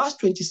over the last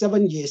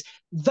 27 years.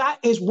 That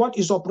is what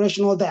is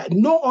operational there.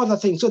 No other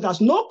thing. So there's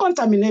no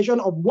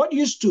contamination of what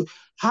used to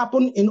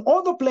happen in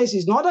other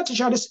places, in other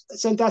tertiary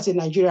centers in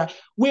Nigeria.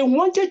 We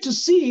wanted to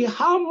see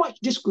how much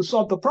this could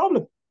solve the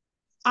problem.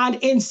 And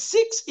in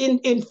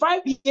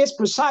 5 years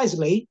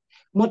precisely,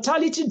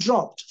 mortality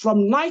dropped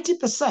from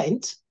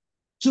 90%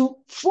 to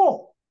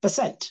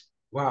 4%.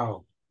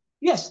 Wow.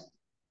 Yes.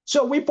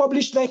 So we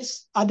published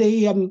this at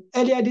the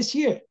earlier this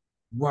year.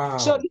 Wow.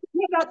 So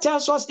what that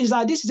tells us is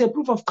that this is a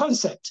proof of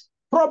concept.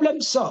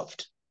 Problem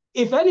solved.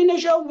 If any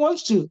nation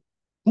wants to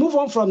move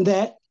on from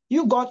there,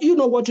 you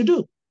know what to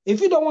do.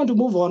 If you don't want to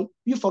move on,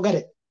 you forget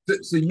it.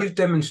 So you've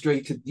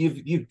demonstrated,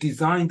 you've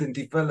designed and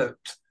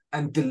developed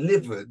and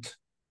delivered,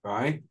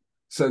 right?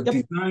 So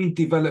Yep. designed,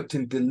 developed,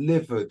 and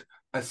delivered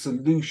a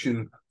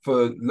solution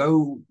for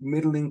low,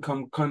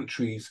 middle-income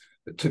countries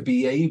to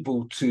be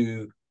able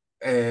to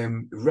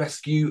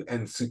rescue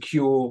and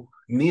secure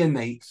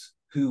neonates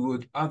who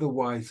would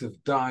otherwise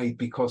have died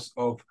because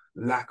of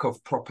lack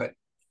of proper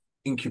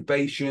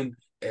incubation,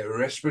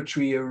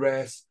 respiratory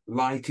arrest,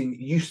 lighting.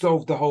 You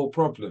solved the whole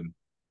problem.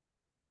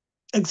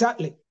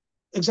 Exactly.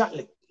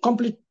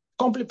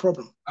 Complete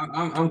problem.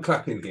 I'm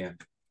clapping here.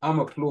 I'm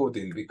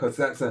applauding, because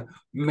that's a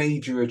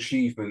major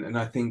achievement, and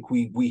I think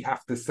we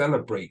have to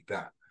celebrate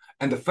that.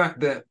 And the fact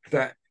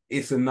that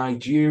it's a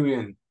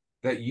Nigerian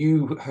that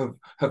you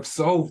have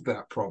solved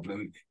that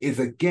problem is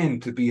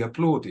again to be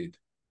applauded,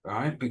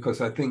 right?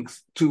 Because I think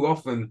too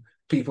often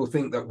people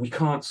think that we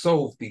can't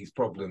solve these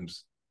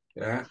problems.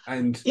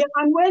 And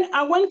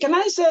when can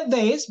I say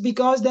this?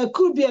 Because there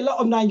could be a lot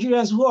of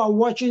Nigerians who are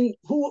watching,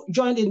 who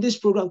joined in this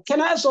program. Can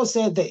I also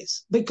say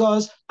this?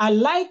 Because I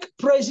like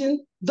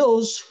praising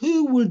those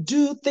who will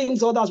do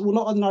things others will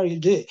not ordinarily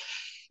do.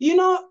 You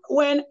know,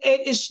 when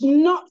it is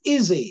not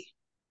easy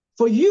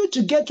for you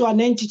to get to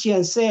an entity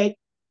and say,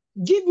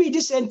 give me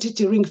this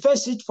entity, ring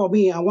fence it for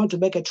me, I want to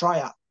make a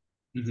trial.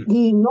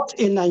 Not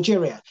in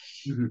Nigeria.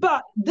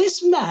 But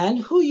this man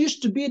who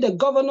used to be the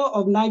governor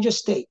of Niger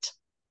State,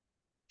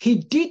 he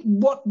did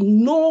what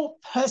no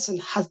person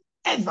has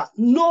ever,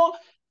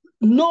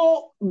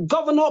 no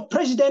governor,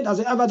 president has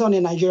ever done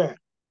in Nigeria.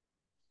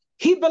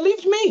 He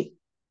believed me,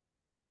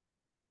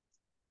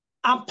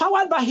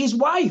 empowered by his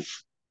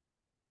wife.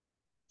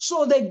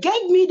 So they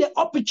gave me the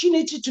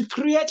opportunity to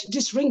create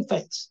this ring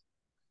fence.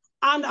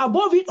 And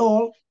above it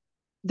all,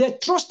 they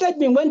trusted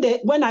me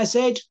when I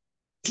said,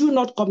 do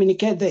not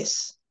communicate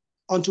this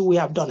until we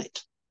have done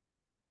it.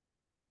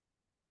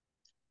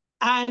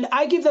 And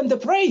I give them the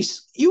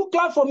praise. You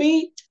clap for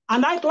me,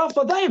 and I clap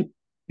for them.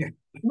 Yeah.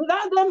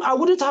 Without them, I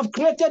wouldn't have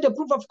created the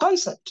proof of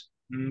concept.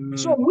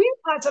 So we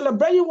are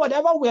celebrating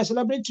whatever we are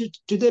celebrating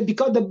today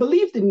because they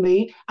believed in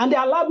me, and they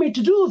allowed me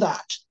to do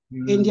that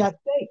in their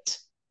state.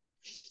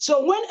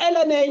 So when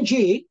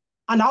LNNG,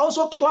 and I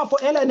also clap for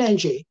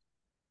LNNG,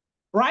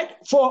 right,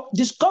 for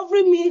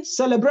discovering me,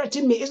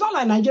 celebrating me. It's not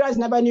like Nigerians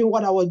never knew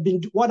what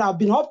I've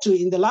been up to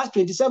in the last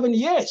 27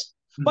 years.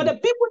 But the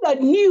people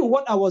that knew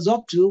what I was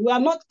up to were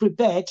not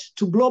prepared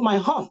to blow my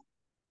horn.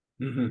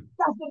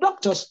 That's the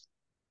doctors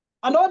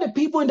and all the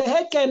people in the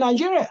healthcare in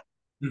Nigeria.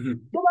 They were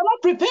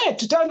not prepared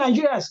to tell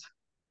Nigerians.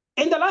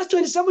 In the last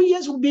 27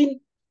 years, we've been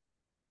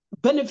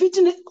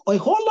benefiting a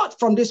whole lot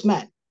from this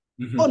man.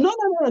 Oh, no,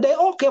 they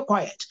all kept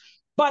quiet.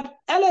 But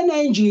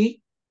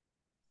LNNG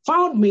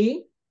found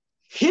me,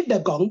 hit the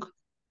gong,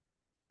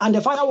 and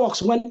the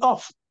fireworks went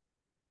off.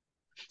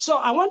 So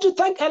I want to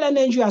thank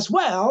LNNG as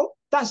well.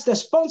 That's the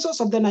sponsors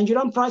of the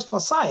Nigerian Prize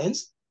for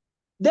Science.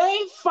 They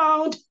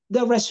found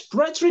the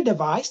respiratory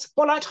device,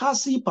 Hippolite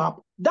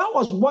CPAP. That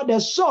was what they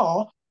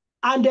saw,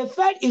 and they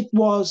felt it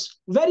was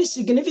very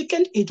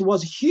significant. It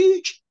was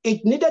huge.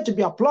 It needed to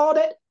be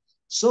applauded.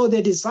 So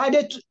they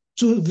decided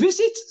to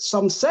visit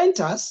some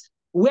centers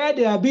where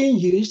they are being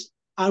used.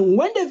 And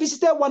when they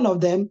visited one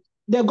of them,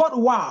 they got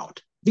wowed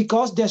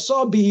because they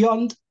saw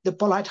beyond the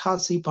polite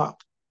house CPAP.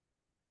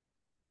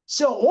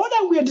 So all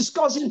that we are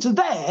discussing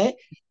today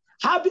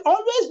have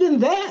always been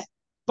there,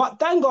 but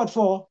thank God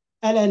for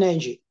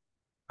LNG.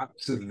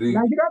 Absolutely.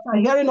 Nigerians are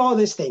hearing all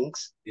these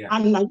things,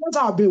 and Nigerians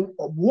have been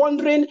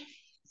wondering,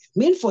 I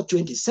mean, for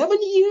 27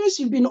 years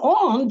you've been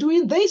on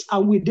doing this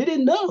and we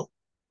didn't know.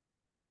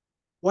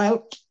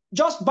 Well,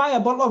 just buy a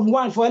bottle of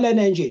wine for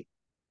LNG.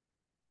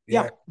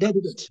 Yeah, they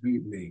did it.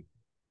 Absolutely.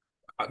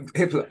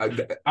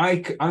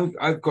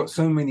 I've got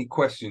so many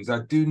questions. I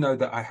do know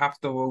that I have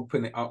to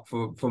open it up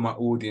for my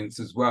audience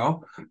as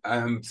well.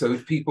 So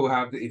if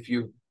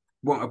you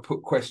want to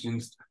put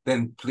questions,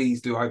 then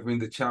please do either in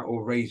the chat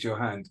or raise your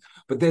hand.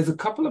 But there's a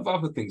couple of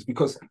other things,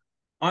 because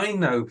I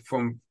know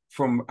from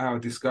our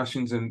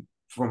discussions and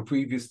from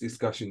previous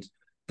discussions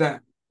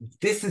that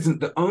this isn't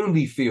the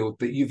only field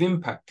that you've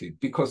impacted,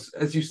 because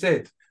as you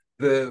said,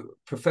 the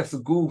Professor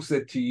Gould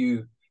said to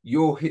you,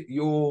 your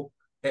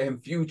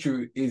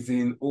future is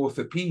in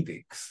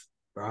orthopedics,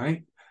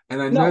 right?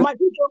 And I know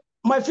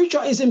my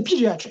future is in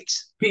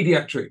pediatrics.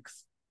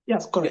 Pediatrics.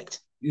 Yes,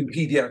 correct. In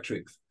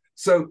pediatrics.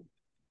 So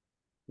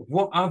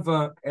what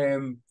other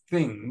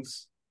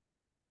things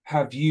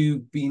have you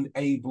been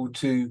able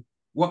to,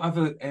 what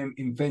other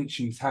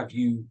inventions have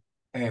you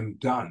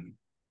done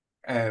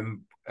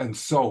and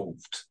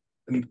solved?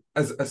 And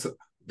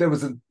there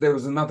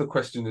was another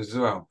question as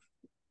well.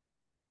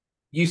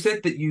 You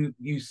said that you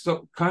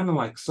kind of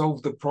like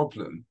solved the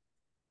problem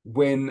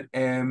when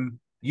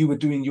you were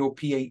doing your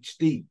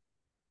PhD.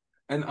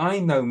 And I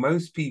know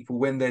most people,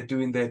 when they're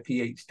doing their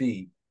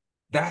PhD,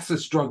 that's a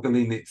struggle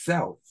in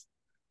itself.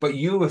 But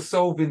you were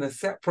solving a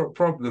separate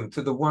problem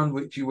to the one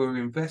which you were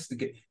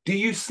investigating. Do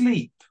you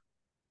sleep?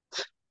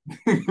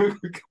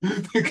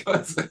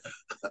 Because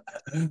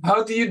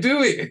how do you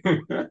do it?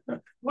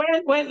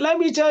 Well, let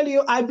me tell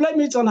you, I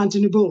blame it on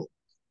Anthony Bull.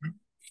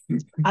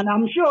 And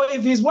I'm sure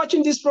if he's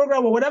watching this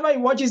program or whatever he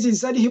watches, he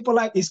said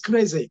Hippolite is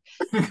crazy.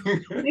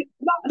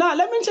 Now,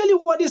 let me tell you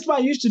what this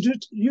man used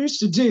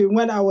to do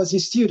when I was a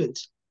student.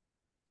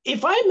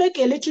 If I make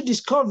a little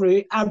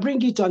discovery, I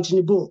bring it to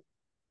Anthony Bull.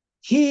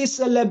 He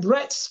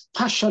celebrates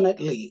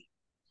passionately.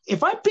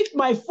 If I picked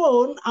my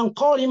phone and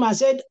called him and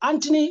said,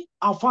 Anthony,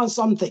 I found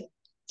something.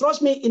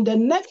 Trust me, in the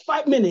next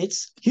 5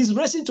 minutes, he's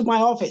racing to my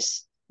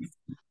office.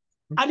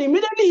 And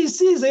immediately he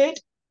sees it,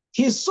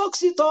 he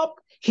soaks it up,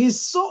 he's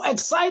so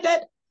excited.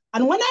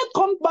 And when I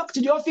come back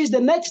to the office the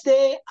next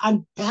day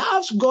and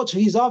perhaps go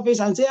to his office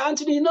and say,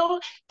 Anthony,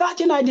 that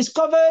thing I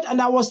discovered and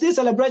I was still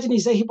celebrating, he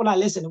said, Hippolyte,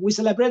 listen, we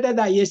celebrated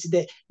that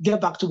yesterday. Get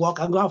back to work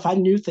and go and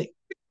find new thing.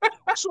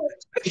 So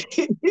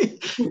he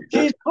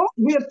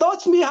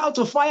taught me how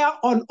to fire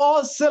on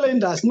all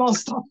cylinders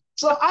nonstop.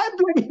 So I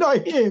blame it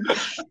on him.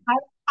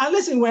 And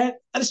listen, when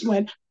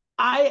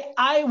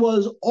I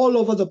was all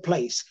over the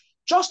place,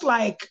 just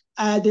like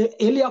the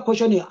earlier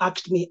question you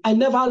asked me, I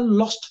never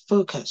lost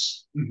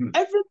focus. Mm-hmm.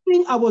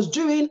 Everything I was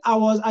doing, I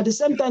was at the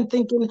same time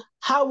thinking,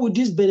 how would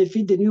this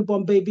benefit the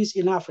newborn babies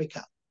in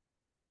Africa?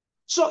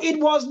 So it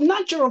was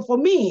natural for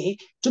me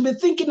to be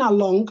thinking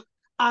along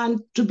and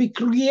to be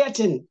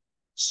creating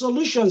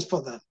solutions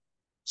for them.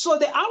 So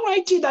the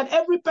RIT that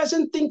every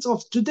person thinks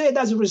of today,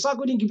 that's a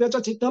recycled incubator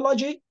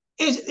technology,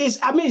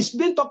 it's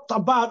been talked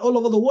about all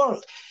over the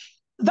world.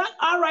 That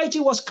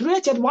RIT was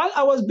created while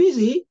I was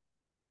busy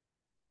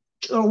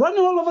running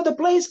all over the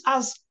place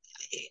as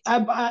a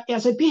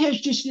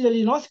PhD student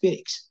in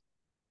orthopedics.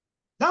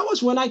 That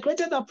was when I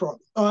created that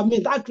problem.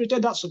 I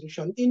created that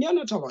solution in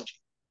neonatology.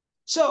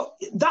 So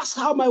that's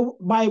how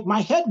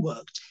my head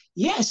worked.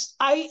 Yes,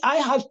 I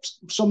had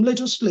some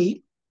little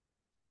sleep,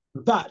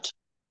 but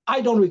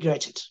I don't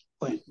regret it.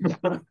 Well,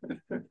 yeah.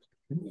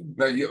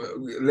 No,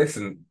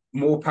 listen,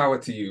 more power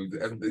to you.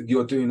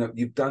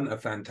 You've done a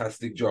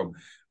fantastic job.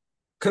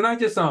 Can I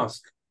just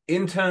ask,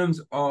 in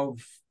terms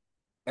of,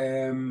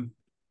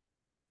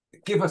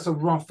 give us a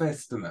rough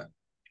estimate.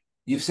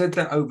 You've said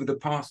that over the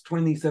past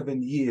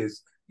 27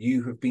 years,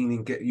 you have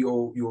been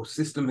your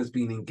system has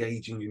been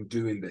engaging in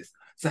doing this.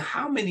 So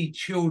how many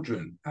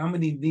children, how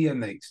many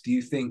neonates do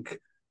you think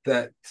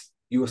that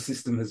your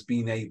system has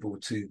been able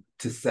to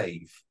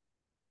save?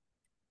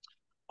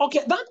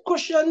 Okay, that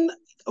question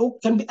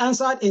can be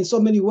answered in so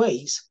many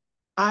ways.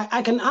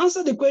 I can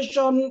answer the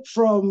question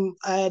from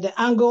the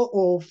angle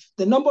of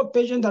the number of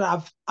patients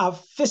that I've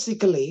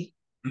physically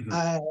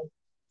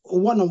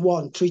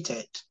one-on-one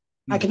treated.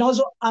 I can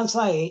also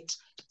answer it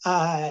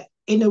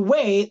in a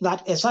way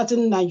that a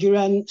certain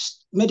Nigerian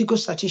medical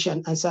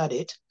statistician answered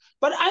it.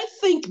 But I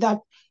think that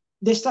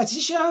the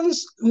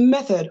statistician's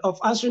method of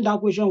answering that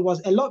question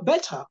was a lot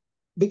better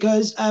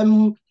because,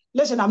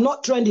 listen, I'm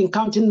not trained in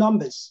counting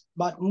numbers,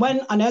 but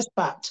when an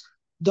expert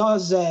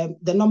does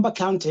the number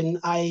counting,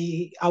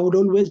 I would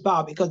always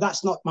bow because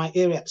that's not my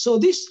area. So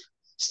this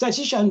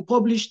statistician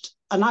published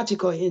an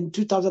article in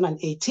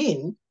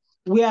 2018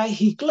 where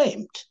he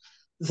claimed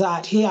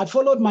that he had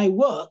followed my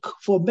work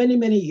for many,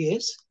 many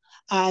years.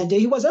 And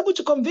he was able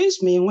to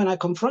convince me when I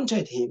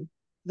confronted him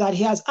that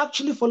he has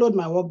actually followed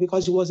my work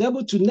because he was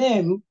able to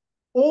name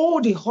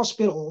all the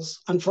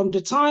hospitals. And from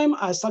the time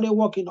I started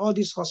working all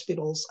these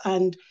hospitals,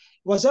 and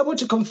was able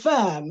to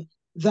confirm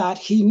that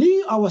he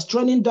knew I was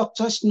training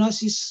doctors,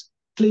 nurses,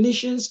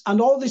 clinicians,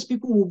 and all these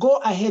people will go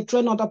ahead,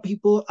 train other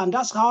people. And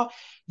that's how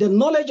the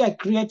knowledge I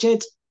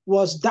created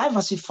was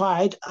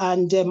diversified,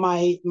 and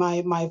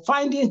my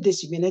findings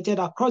disseminated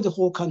across the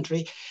whole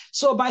country.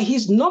 So by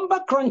his number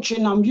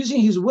crunching, I'm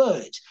using his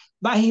words,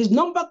 by his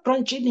number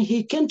crunching,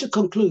 he came to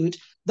conclude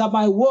that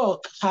my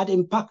work had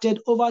impacted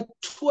over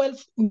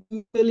 12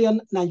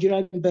 million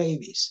Nigerian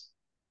babies.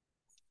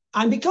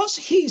 And because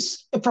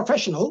he's a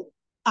professional,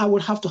 I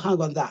would have to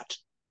hang on that.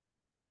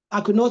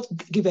 I could not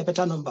give a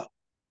better number.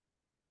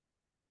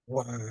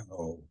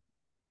 Wow,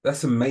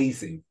 that's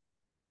amazing.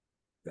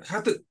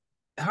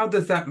 How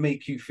does that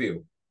make you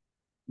feel?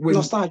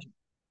 Nostalgia.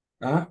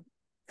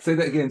 Say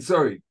that again.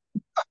 Sorry.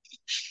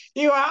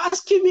 You are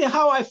asking me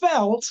how I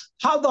felt.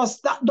 How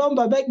does that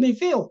number make me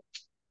feel?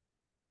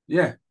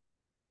 Yeah.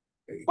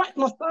 Quite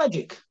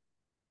nostalgic.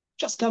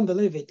 Just can't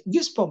believe it.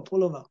 Goosebump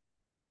all over.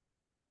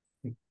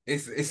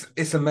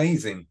 It's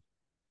amazing.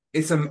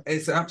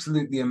 It's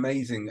absolutely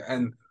amazing,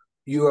 and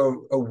you are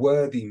a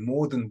worthy,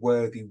 more than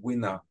worthy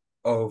winner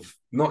of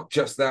not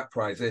just that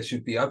prize. There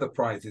should be other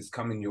prizes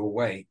coming your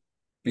way,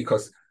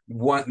 because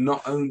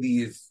not only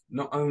is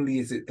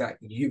it that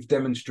you've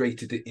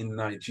demonstrated it in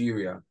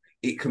Nigeria,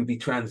 it can be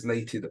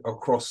translated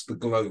across the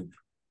globe.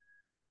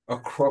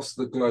 Across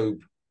the globe,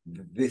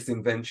 this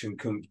invention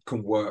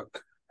can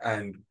work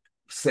and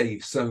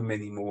save so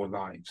many more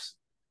lives,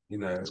 you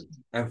know.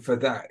 And for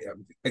that,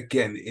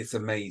 again, it's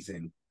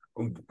amazing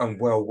and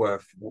well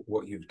worth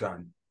what you've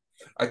done.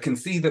 I can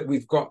see that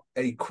we've got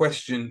a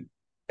question.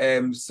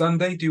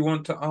 Sunday, do you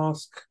want to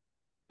ask?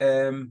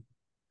 Do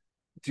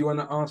you want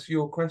to ask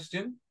your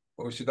question,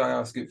 or should I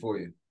ask it for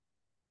you?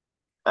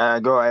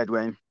 Go ahead,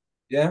 Wayne.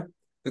 Yeah.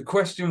 The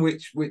question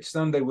which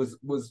Sunday was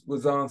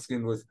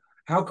asking was,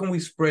 how can we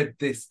spread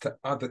this to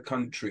other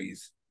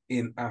countries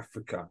in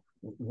Africa?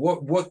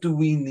 What do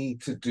we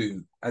need to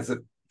do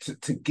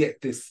to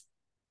get this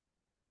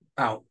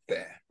out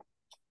there?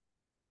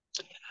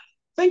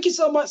 Thank you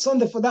so much,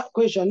 Sunday, for that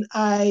question.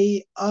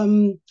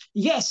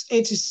 Yes,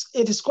 it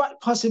is quite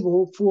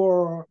possible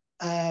for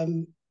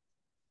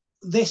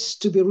this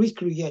to be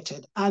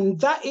recreated, and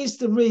that is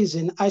the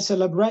reason I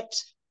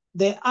celebrate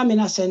the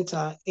Amina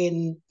Center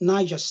in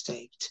Niger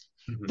State.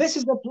 Mm-hmm. This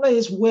is a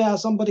place where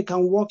somebody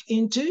can walk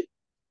into,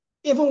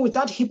 even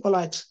without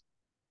Hippolyte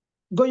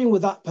going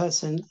with that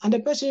person, and the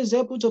person is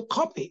able to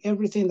copy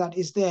everything that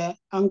is there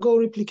and go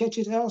replicate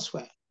it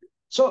elsewhere.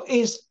 So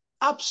it's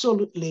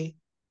absolutely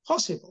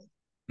possible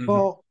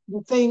for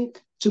the thing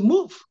to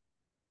move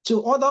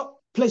to other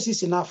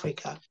places in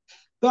Africa.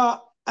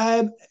 But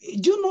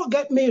do not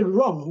get me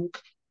wrong,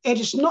 it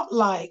is not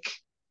like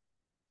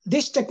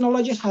this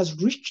technology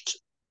has reached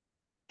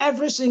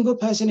every single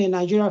person in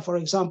Nigeria, for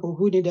example,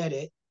 who needed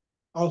it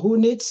or who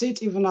needs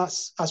it even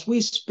as we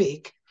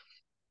speak.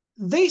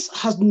 This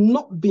has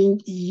not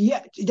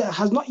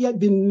yet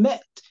been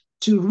met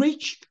to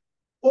reach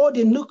all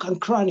the nook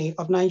and cranny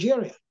of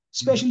Nigeria,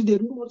 especially the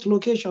remote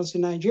locations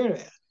in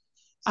Nigeria.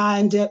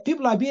 And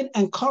people are being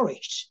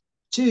encouraged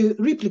to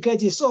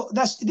replicate it. So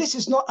this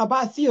is not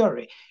about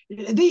theory.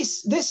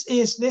 This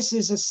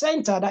is a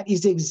center that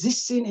is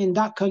existing in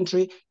that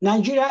country.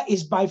 Nigeria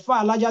is by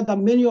far larger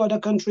than many other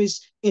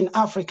countries in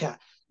Africa.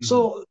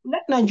 So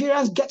let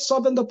Nigerians get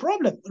solving the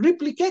problem.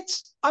 Replicate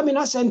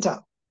Amina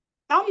Center.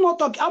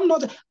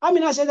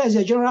 Amina Center is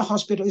a general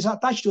hospital. It's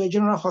attached to a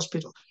general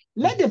hospital.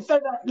 Let the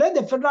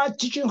federal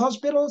teaching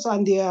hospitals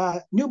and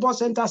the newborn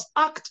centers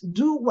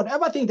do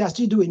whatever thing they're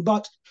still doing,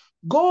 but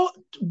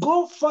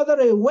go further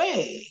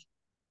away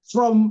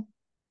from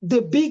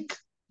the big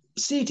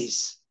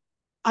cities,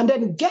 and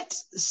then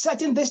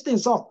setting these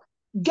things up.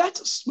 Get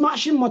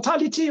smashing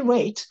mortality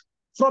rate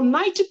from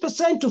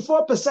 90% to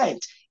 4%.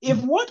 If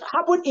what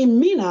happened in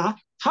Mina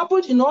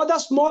happened in other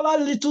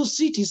smaller little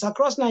cities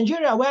across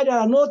Nigeria where there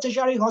are no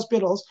tertiary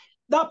hospitals,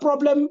 that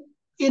problem,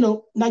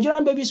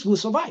 Nigerian babies will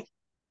survive.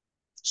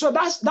 So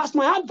that's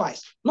my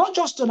advice, not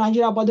just to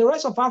Nigeria, but the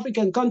rest of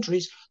African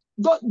countries.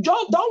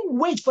 Don't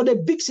wait for the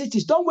big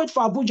cities. Don't wait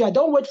for Abuja.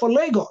 Don't wait for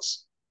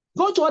Lagos.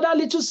 Go to other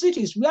little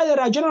cities where there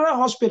are general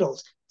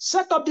hospitals.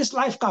 Set up this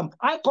life camp.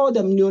 I call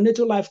them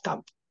neonatal life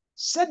camp.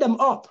 Set them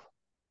up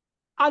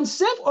and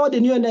save all the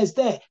neonates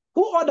there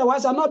who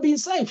otherwise are not being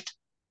saved.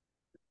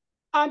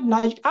 And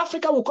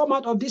Africa will come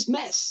out of this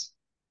mess.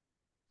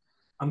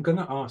 I'm going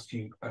to ask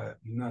you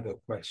another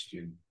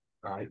question,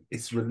 right?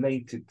 It's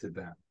related to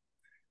that,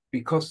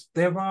 because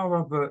there are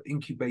other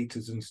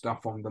incubators and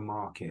stuff on the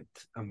market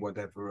and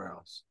whatever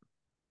else.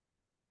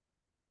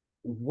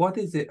 What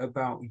is it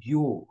about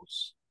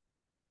yours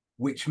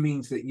which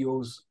means that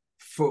yours,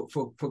 for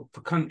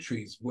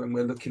countries, when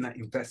we're looking at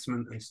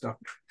investment and stuff,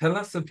 tell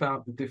us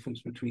about the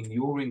difference between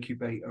your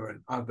incubator and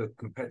other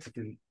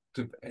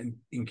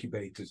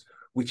incubators,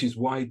 which is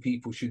why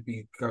people should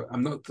be.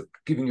 I'm not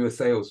giving you a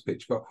sales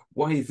pitch, but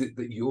why is it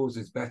that yours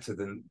is better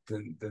than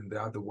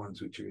the other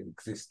ones which are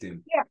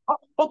existing? Yeah.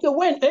 Okay.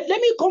 Let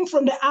me come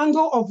from the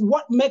angle of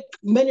what make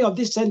many of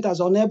these centers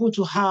unable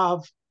to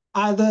have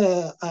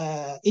either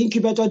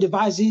incubator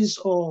devices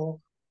or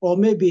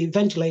maybe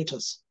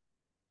ventilators.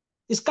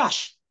 It's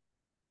cash.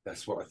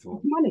 That's what I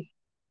thought. Money.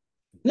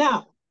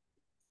 Now,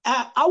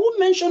 I won't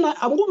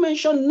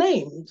mention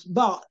names,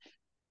 but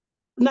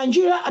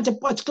Nigeria at a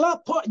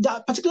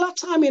particular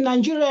time in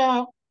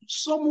Nigeria,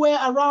 somewhere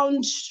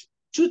around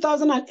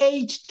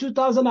 2008,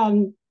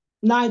 2009,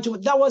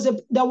 there was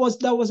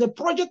a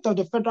project of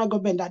the federal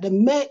government that they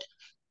made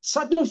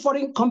certain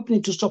foreign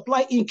company to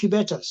supply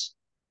incubators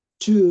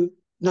to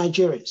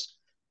Nigerians.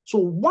 So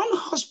one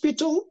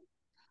hospital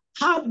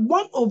had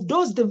one of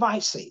those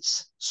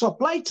devices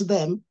supplied to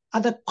them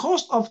at the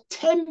cost of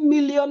 10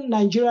 million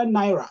Nigerian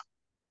naira.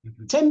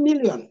 10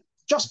 million,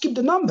 just keep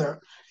the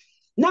number.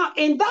 Now,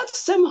 in that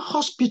same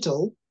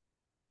hospital,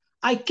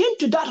 I came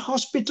to that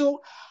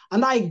hospital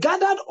and I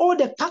gathered all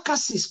the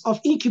carcasses of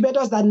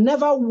incubators that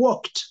never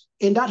worked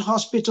in that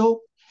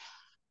hospital.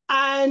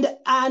 And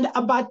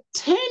about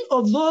 10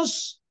 of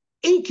those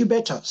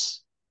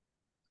incubators,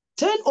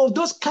 10 of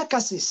those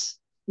carcasses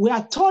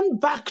were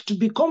turned back to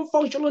become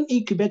functional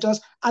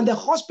incubators, and the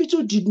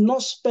hospital did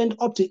not spend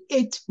up to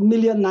 8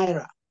 million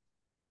naira.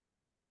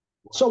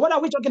 Wow. So what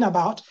are we talking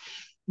about?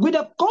 With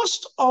the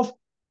cost of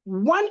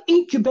one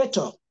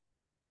incubator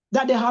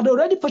that they had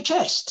already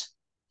purchased,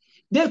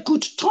 they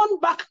could turn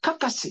back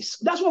carcasses.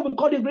 That's what we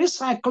call it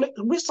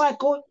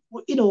recycling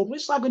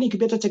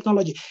incubator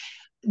technology.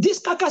 These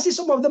carcasses,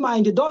 some of them are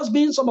in the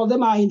dustbin, some of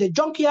them are in the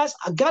junkyards.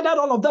 I gathered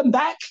all of them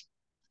back,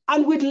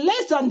 and with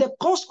less than the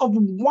cost of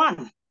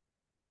one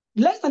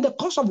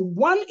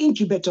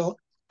incubator,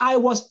 I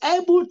was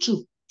able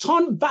to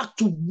turn back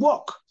to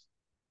work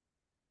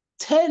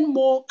 10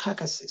 more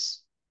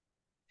carcasses.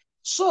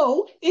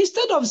 So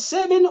instead of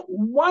saving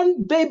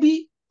one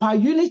baby per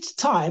unit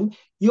time,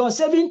 you're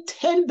saving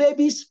 10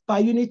 babies per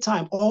unit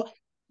time, or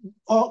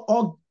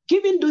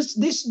giving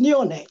these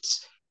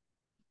neonates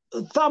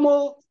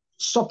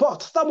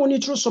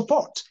thermoneutral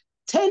support,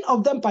 10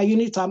 of them per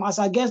unit time as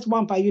against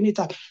one per unit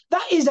time.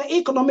 That is the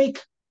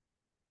economic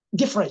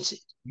difference,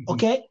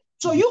 okay?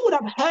 So you would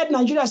have heard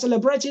Nigeria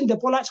celebrating the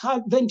Hippolyte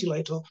heart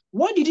ventilator.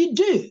 What did it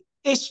do?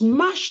 It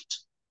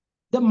smashed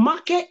the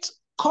market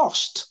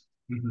cost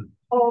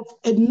of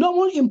a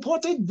normal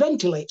imported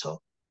ventilator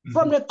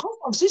from the cost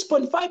of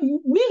 6.5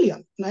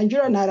 million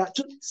Nigerian naira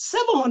to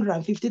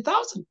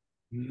 750,000.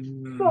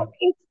 So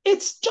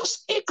it's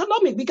just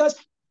economic because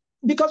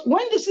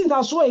when these things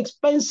are so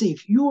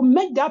expensive, you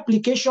make the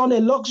application a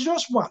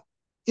luxurious one.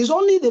 It's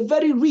only the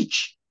very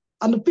rich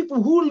and the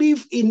people who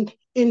live in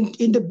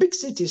the big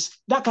cities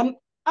that can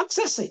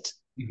access it.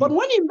 But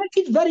when you make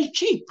it very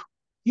cheap,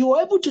 you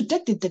are able to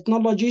take the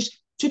technologies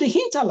to the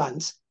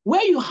hinterlands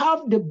where you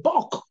have the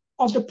bulk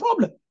of the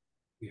problem.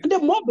 And the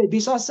more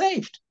babies are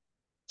saved.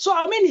 So,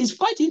 I mean, it's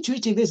quite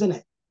intuitive, isn't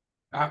it?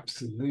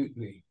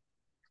 Absolutely.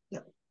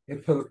 Yeah.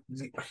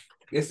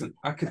 Listen,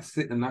 I could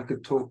sit and I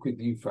could talk with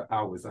you for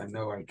hours. I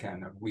know I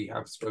can. And we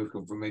have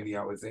spoken for many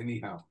hours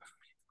anyhow.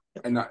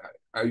 And I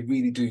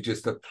really do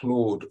just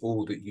applaud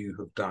all that you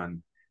have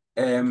done.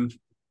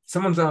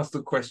 Someone's asked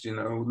a question,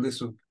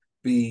 this would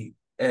be,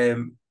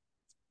 they've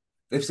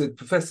said,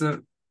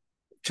 Professor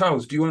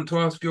Charles, do you want to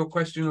ask your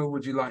question or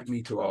would you like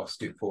me to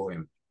ask it for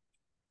him?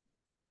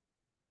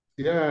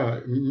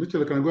 Yeah,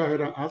 Mitchell, can I go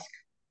ahead and ask?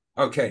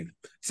 Okay,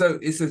 so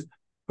it says,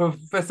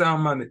 Professor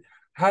Amadi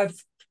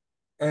has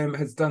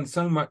done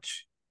so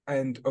much,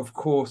 and of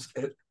course,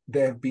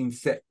 there have been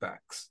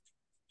setbacks.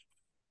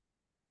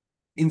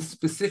 In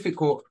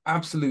specific or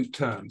absolute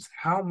terms,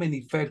 how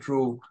many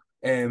federal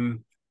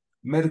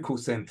medical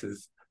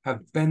centers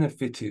have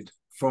benefited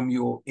from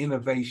your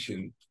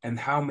innovation, and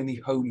how many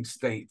home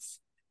states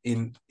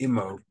in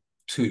IMO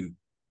too?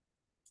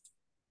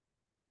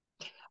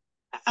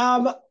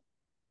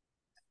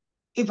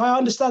 If I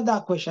understand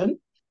that question,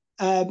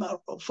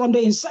 from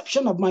the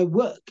inception of my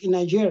work in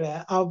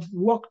Nigeria, I've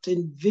worked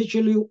in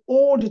virtually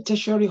all the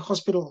tertiary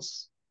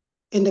hospitals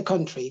in the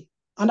country,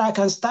 and I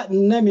can start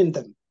naming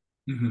them.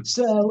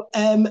 So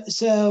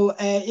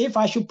if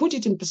I should put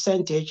it in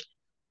percentage,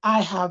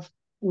 I have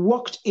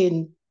worked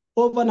in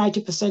over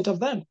 90% of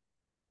them.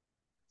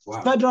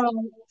 Wow.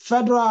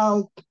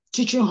 Federal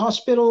teaching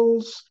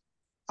hospitals,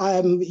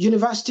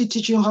 university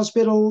teaching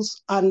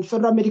hospitals, and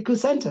federal medical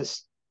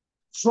centers.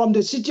 From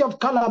the city of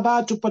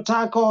Calabar to Port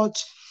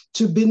Harcourt,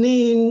 to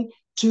Benin,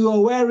 to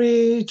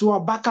Owerri, to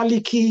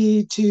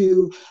Abakaliki,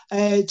 to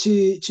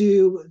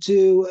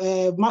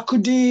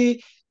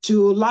Makudi,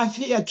 to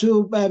Lafia,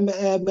 to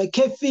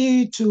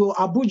Kefi, to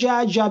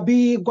Abuja,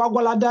 Jabi,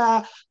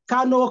 Gwagwalada,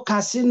 Kano,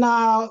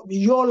 Katsina,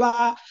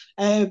 Yola,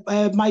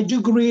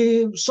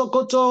 Maiduguri,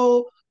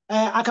 Sokoto.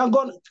 I can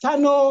go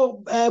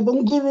Kano,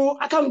 Bunguru.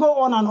 I can go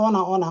on and on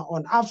and on and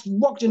on. I've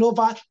worked in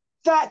over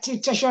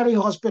 30 tertiary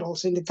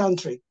hospitals in the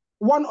country.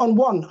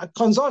 One-on-one, I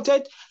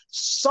consulted,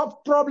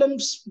 solved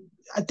problems,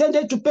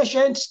 attended to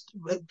patients,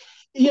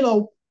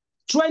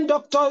 trained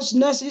doctors,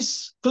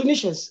 nurses,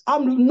 clinicians.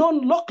 I'm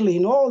known locally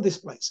in all these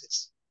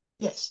places.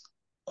 Yes,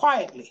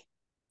 quietly.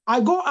 I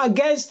go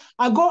against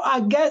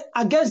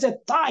the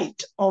tide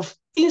of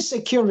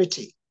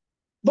insecurity.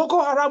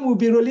 Boko Haram will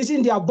be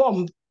releasing their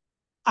bomb,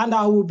 and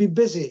I will be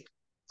busy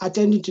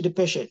attending to the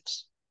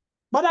patients.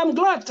 But I'm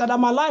glad that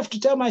I'm alive to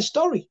tell my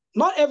story.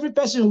 Not every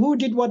person who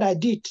did what I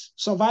did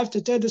survived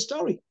to tell the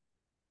story.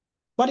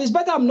 But it's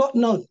better I'm not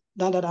known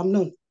than that I'm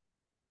known.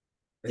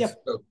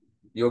 Yep.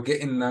 You're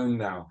getting known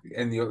now.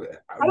 And I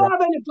don't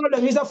have any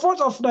problem. It's the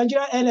fault of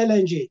Nigeria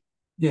NLNG.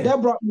 Yeah.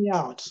 They brought me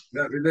out.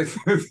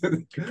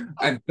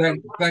 And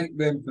thank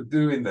them for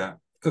doing that.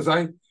 Because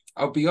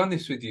I'll be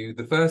honest with you,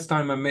 the first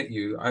time I met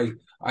you,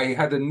 I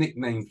had a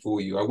nickname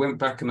for you. I went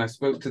back and I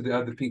spoke to the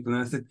other people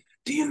and I said,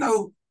 do you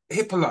know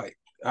Hippolyte?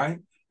 Right?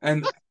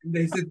 And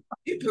they said,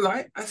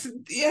 Hippolyte? I said,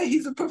 yeah,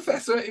 he's a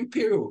professor at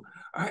Imperial.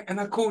 Right? And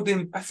I called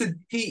him, I said,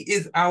 he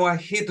is our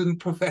hidden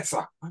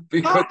professor.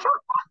 Because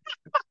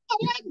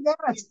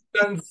he's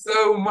done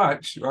so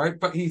much, right?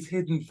 But he's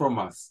hidden from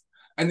us.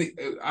 And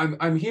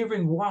I'm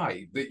hearing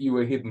why that you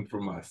were hidden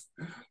from us.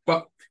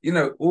 But,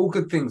 all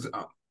good things.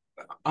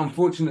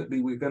 Unfortunately,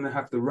 we're going to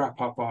have to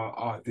wrap up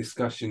our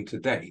discussion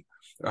today.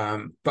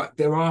 But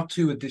there are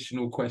two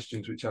additional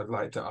questions which I'd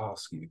like to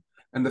ask you.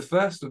 And the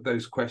first of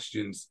those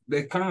questions,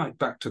 they're kind of like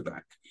back to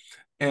back.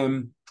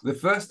 The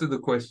first of the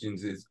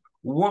questions is,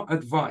 what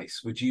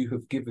advice would you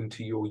have given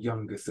to your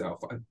younger self?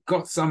 I've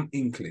got some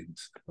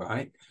inklings,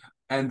 right?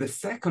 And the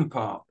second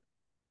part,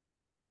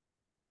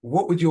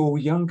 what would your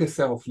younger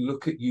self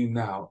look at you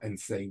now and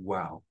say,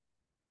 wow?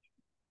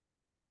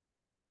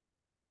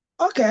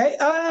 Okay.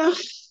 That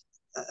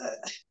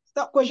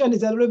question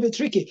is a little bit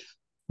tricky.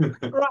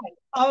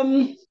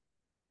 Right.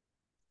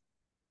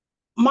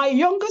 My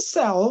younger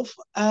self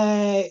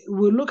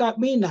will look at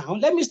me now.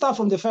 Let me start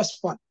from the first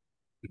one.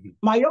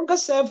 My younger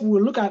self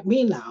will look at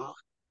me now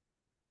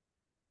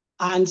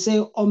and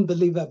say,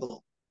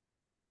 unbelievable.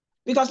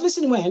 Because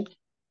listen,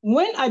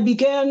 when I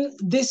began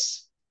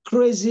this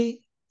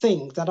crazy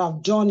thing that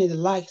I've done in the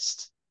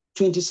last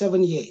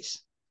 27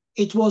 years,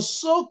 it was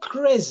so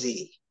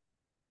crazy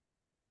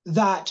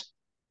that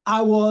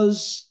I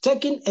was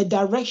taking a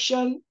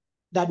direction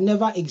that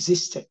never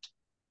existed.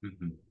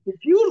 If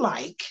you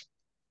like,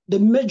 the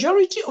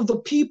majority of the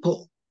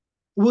people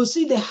will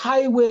see the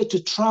highway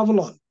to travel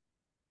on.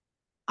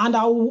 And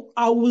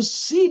I will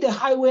see the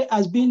highway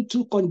as being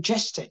too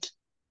congested.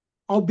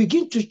 I'll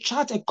begin to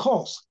chart a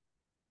course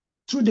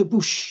through the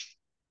bush.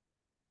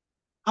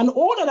 And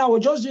all that I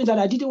was just doing that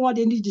I didn't want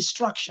any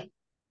distraction.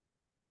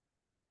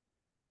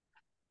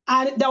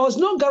 And there was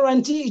no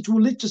guarantee it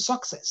will lead to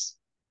success.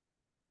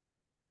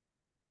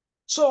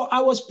 So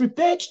I was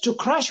prepared to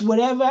crash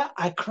wherever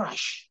I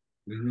crash.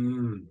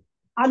 And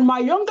my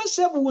younger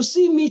self will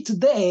see me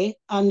today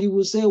and he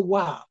will say,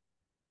 wow,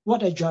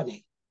 what a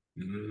journey.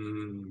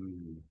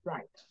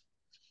 Right.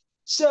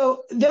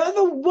 So the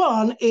other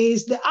one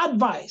is the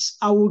advice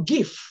I will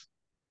give.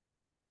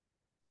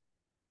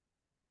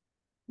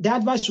 The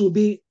advice will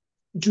be,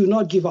 do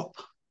not give up,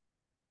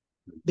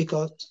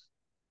 because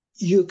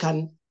you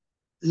can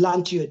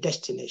land to your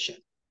destination.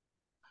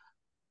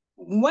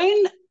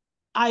 When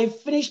I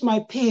finished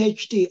my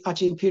PhD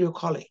at Imperial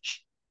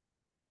College,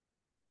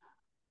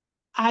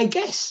 I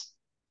guess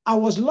I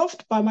was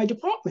loved by my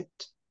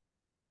department.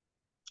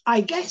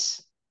 I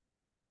guess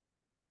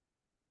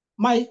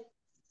my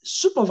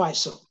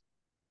supervisor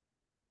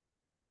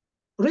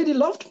really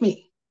loved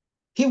me.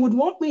 He would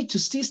want me to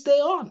still stay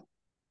on.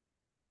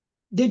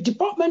 The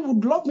department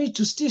would love me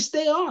to still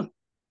stay on.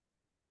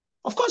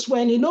 Of course,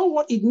 when you know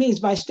what it means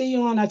by staying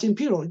on at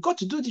Imperial, you got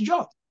to do the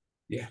job.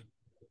 Yeah.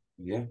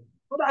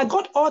 But I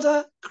got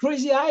other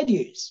crazy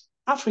ideas,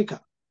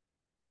 Africa.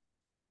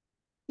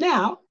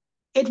 Now,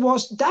 it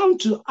was down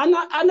to, and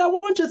I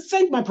want to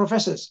thank my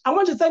professors. I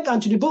want to thank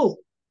Anthony Bull.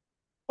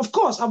 Of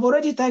course, I've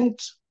already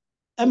thanked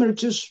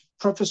Emeritus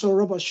Professor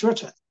Robert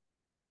Schroeter.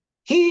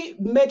 He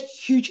made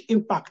huge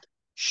impact,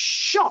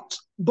 short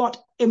but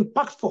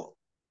impactful,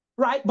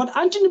 right? But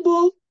Anthony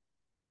Bull,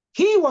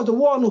 he was the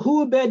one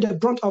who bear the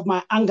brunt of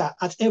my anger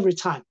at every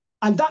time.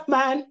 And that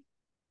man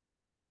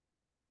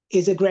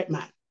is a great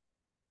man.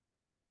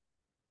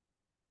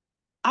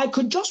 I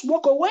could just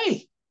walk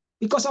away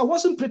because I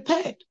wasn't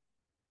prepared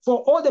for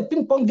all the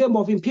ping pong game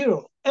of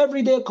Imperial.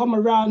 Every day come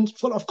around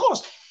full. Of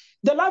course,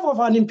 the life of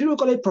an Imperial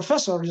College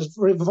professor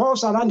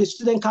revolves around the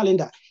student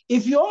calendar.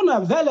 If you're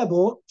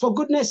unavailable, for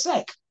goodness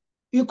sake,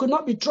 you could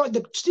not be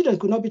the student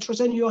could not be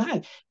trusted in your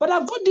hand. But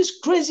I've got this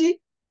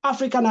crazy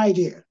African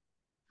idea.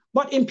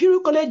 But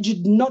Imperial College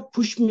did not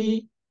push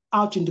me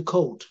out in the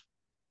cold.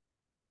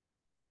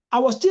 I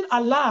was still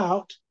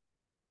allowed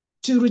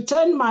to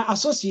retain my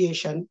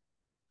association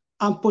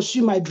and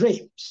pursue my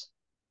dreams.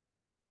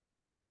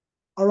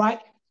 All right.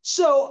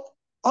 So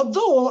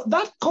although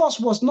that course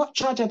was not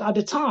chartered at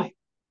the time,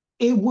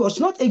 it was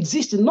not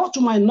existing, not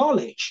to my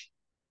knowledge,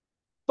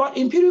 but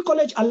Imperial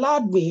College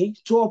allowed me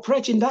to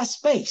operate in that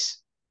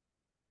space.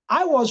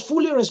 I was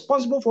fully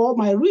responsible for all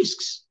my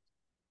risks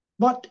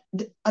But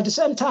at the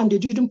same time, they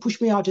didn't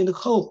push me out in the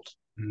cold.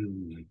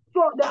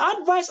 So the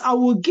advice I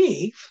will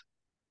give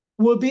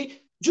will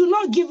be, do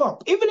not give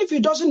up. Even if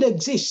it doesn't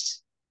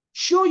exist,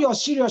 show your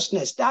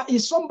seriousness. There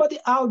is somebody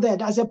out there,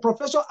 there's a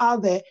professor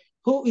out there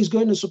who is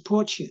going to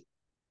support you.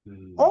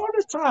 All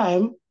the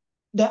time,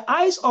 the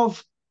eyes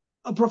of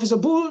Professor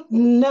Bull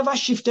never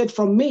shifted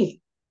from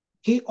me.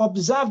 He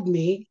observed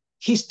me.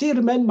 He still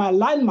remained my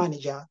line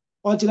manager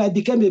until I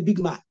became a big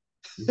man,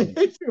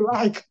 if you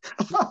like.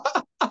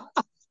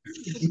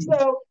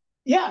 So,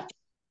 yeah.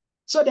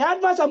 So the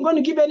advice I'm going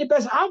to give any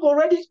person, I've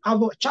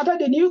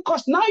chartered a new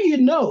course. Now you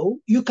know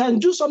you can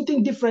do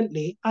something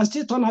differently and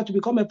still turn out to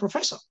become a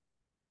professor.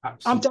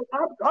 I'm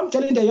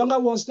telling the younger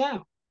ones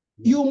now,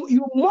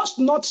 you must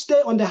not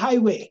stay on the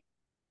highway.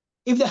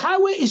 If the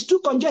highway is too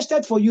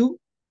congested for you,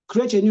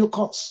 create a new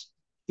course.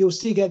 You'll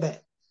still get there.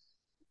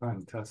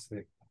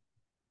 Fantastic.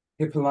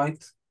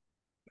 Hippolyte,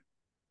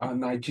 our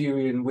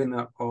Nigerian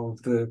winner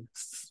of the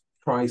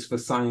Prize for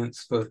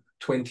Science for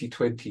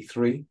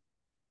 2023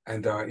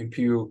 and our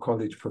Imperial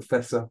College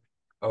Professor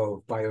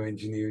of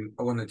Bioengineering,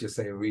 I want to just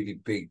say a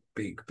really big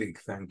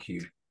thank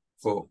you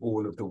for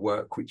all of the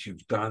work which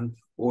you've done,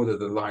 all of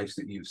the lives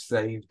that you've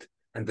saved,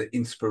 and the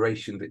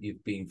inspiration that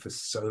you've been for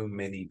so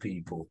many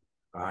people,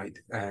 right?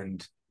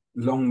 And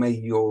long may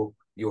your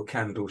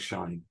candle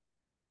shine.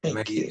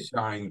 May it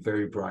shine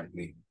very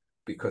brightly,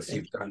 because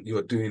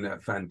you're doing a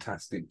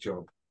fantastic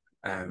job.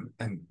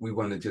 And we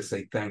want to just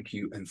say thank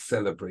you and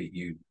celebrate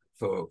you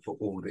for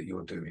all that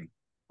you're doing.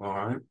 All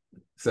right.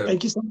 So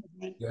thank you so much,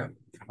 man. Yeah,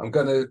 I'm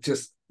gonna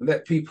just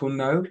let people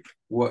know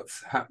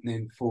what's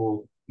happening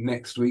for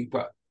next week.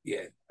 But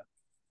yeah,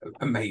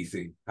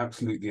 amazing,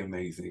 absolutely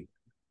amazing.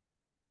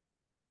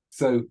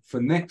 So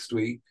for next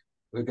week,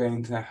 we're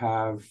going to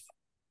have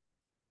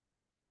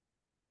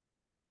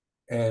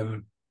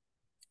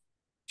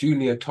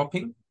Julia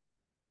Topping,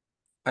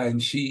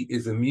 and she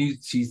is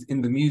she's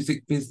in the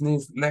music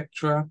business,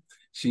 lecturer.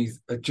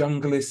 She's a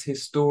junglist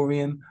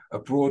historian, a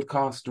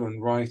broadcaster and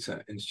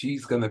writer, and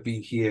she's going to be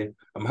here,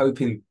 I'm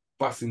hoping,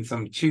 busting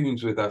some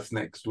tunes with us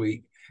next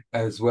week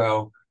as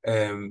well,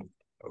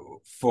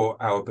 for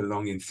our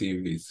Belonging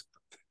series.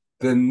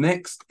 The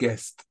next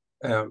guest,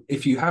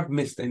 if you have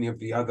missed any of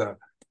the other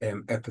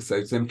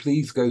episodes, then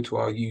please go to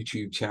our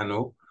YouTube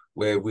channel,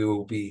 where we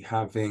will be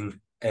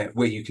having,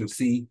 where you can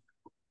see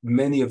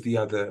many of the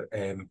other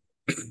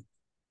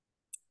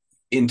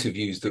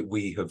interviews that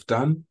we have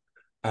done.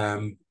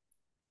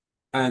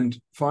 And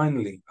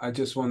finally, I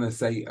just want to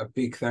say a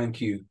big thank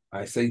you.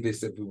 I say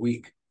this every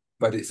week,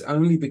 but it's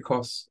only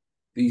because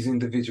these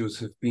individuals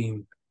who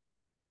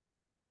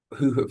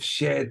have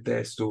shared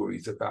their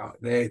stories about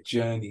their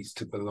journeys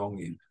to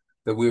belonging,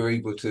 that we're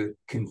able to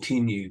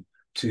continue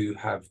to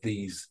have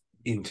these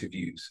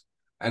interviews.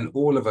 And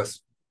all of us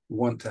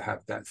want to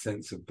have that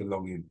sense of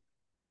belonging.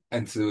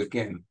 And so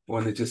again, I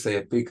want to just say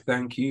a big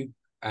thank you.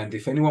 And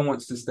if anyone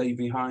wants to stay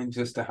behind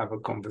just to have a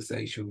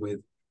conversation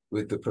with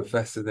the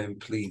professor, then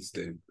please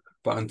do.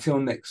 But until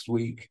next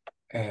week,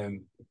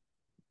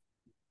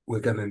 we're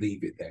going to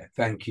leave it there.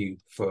 Thank you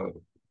for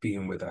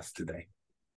being with us today.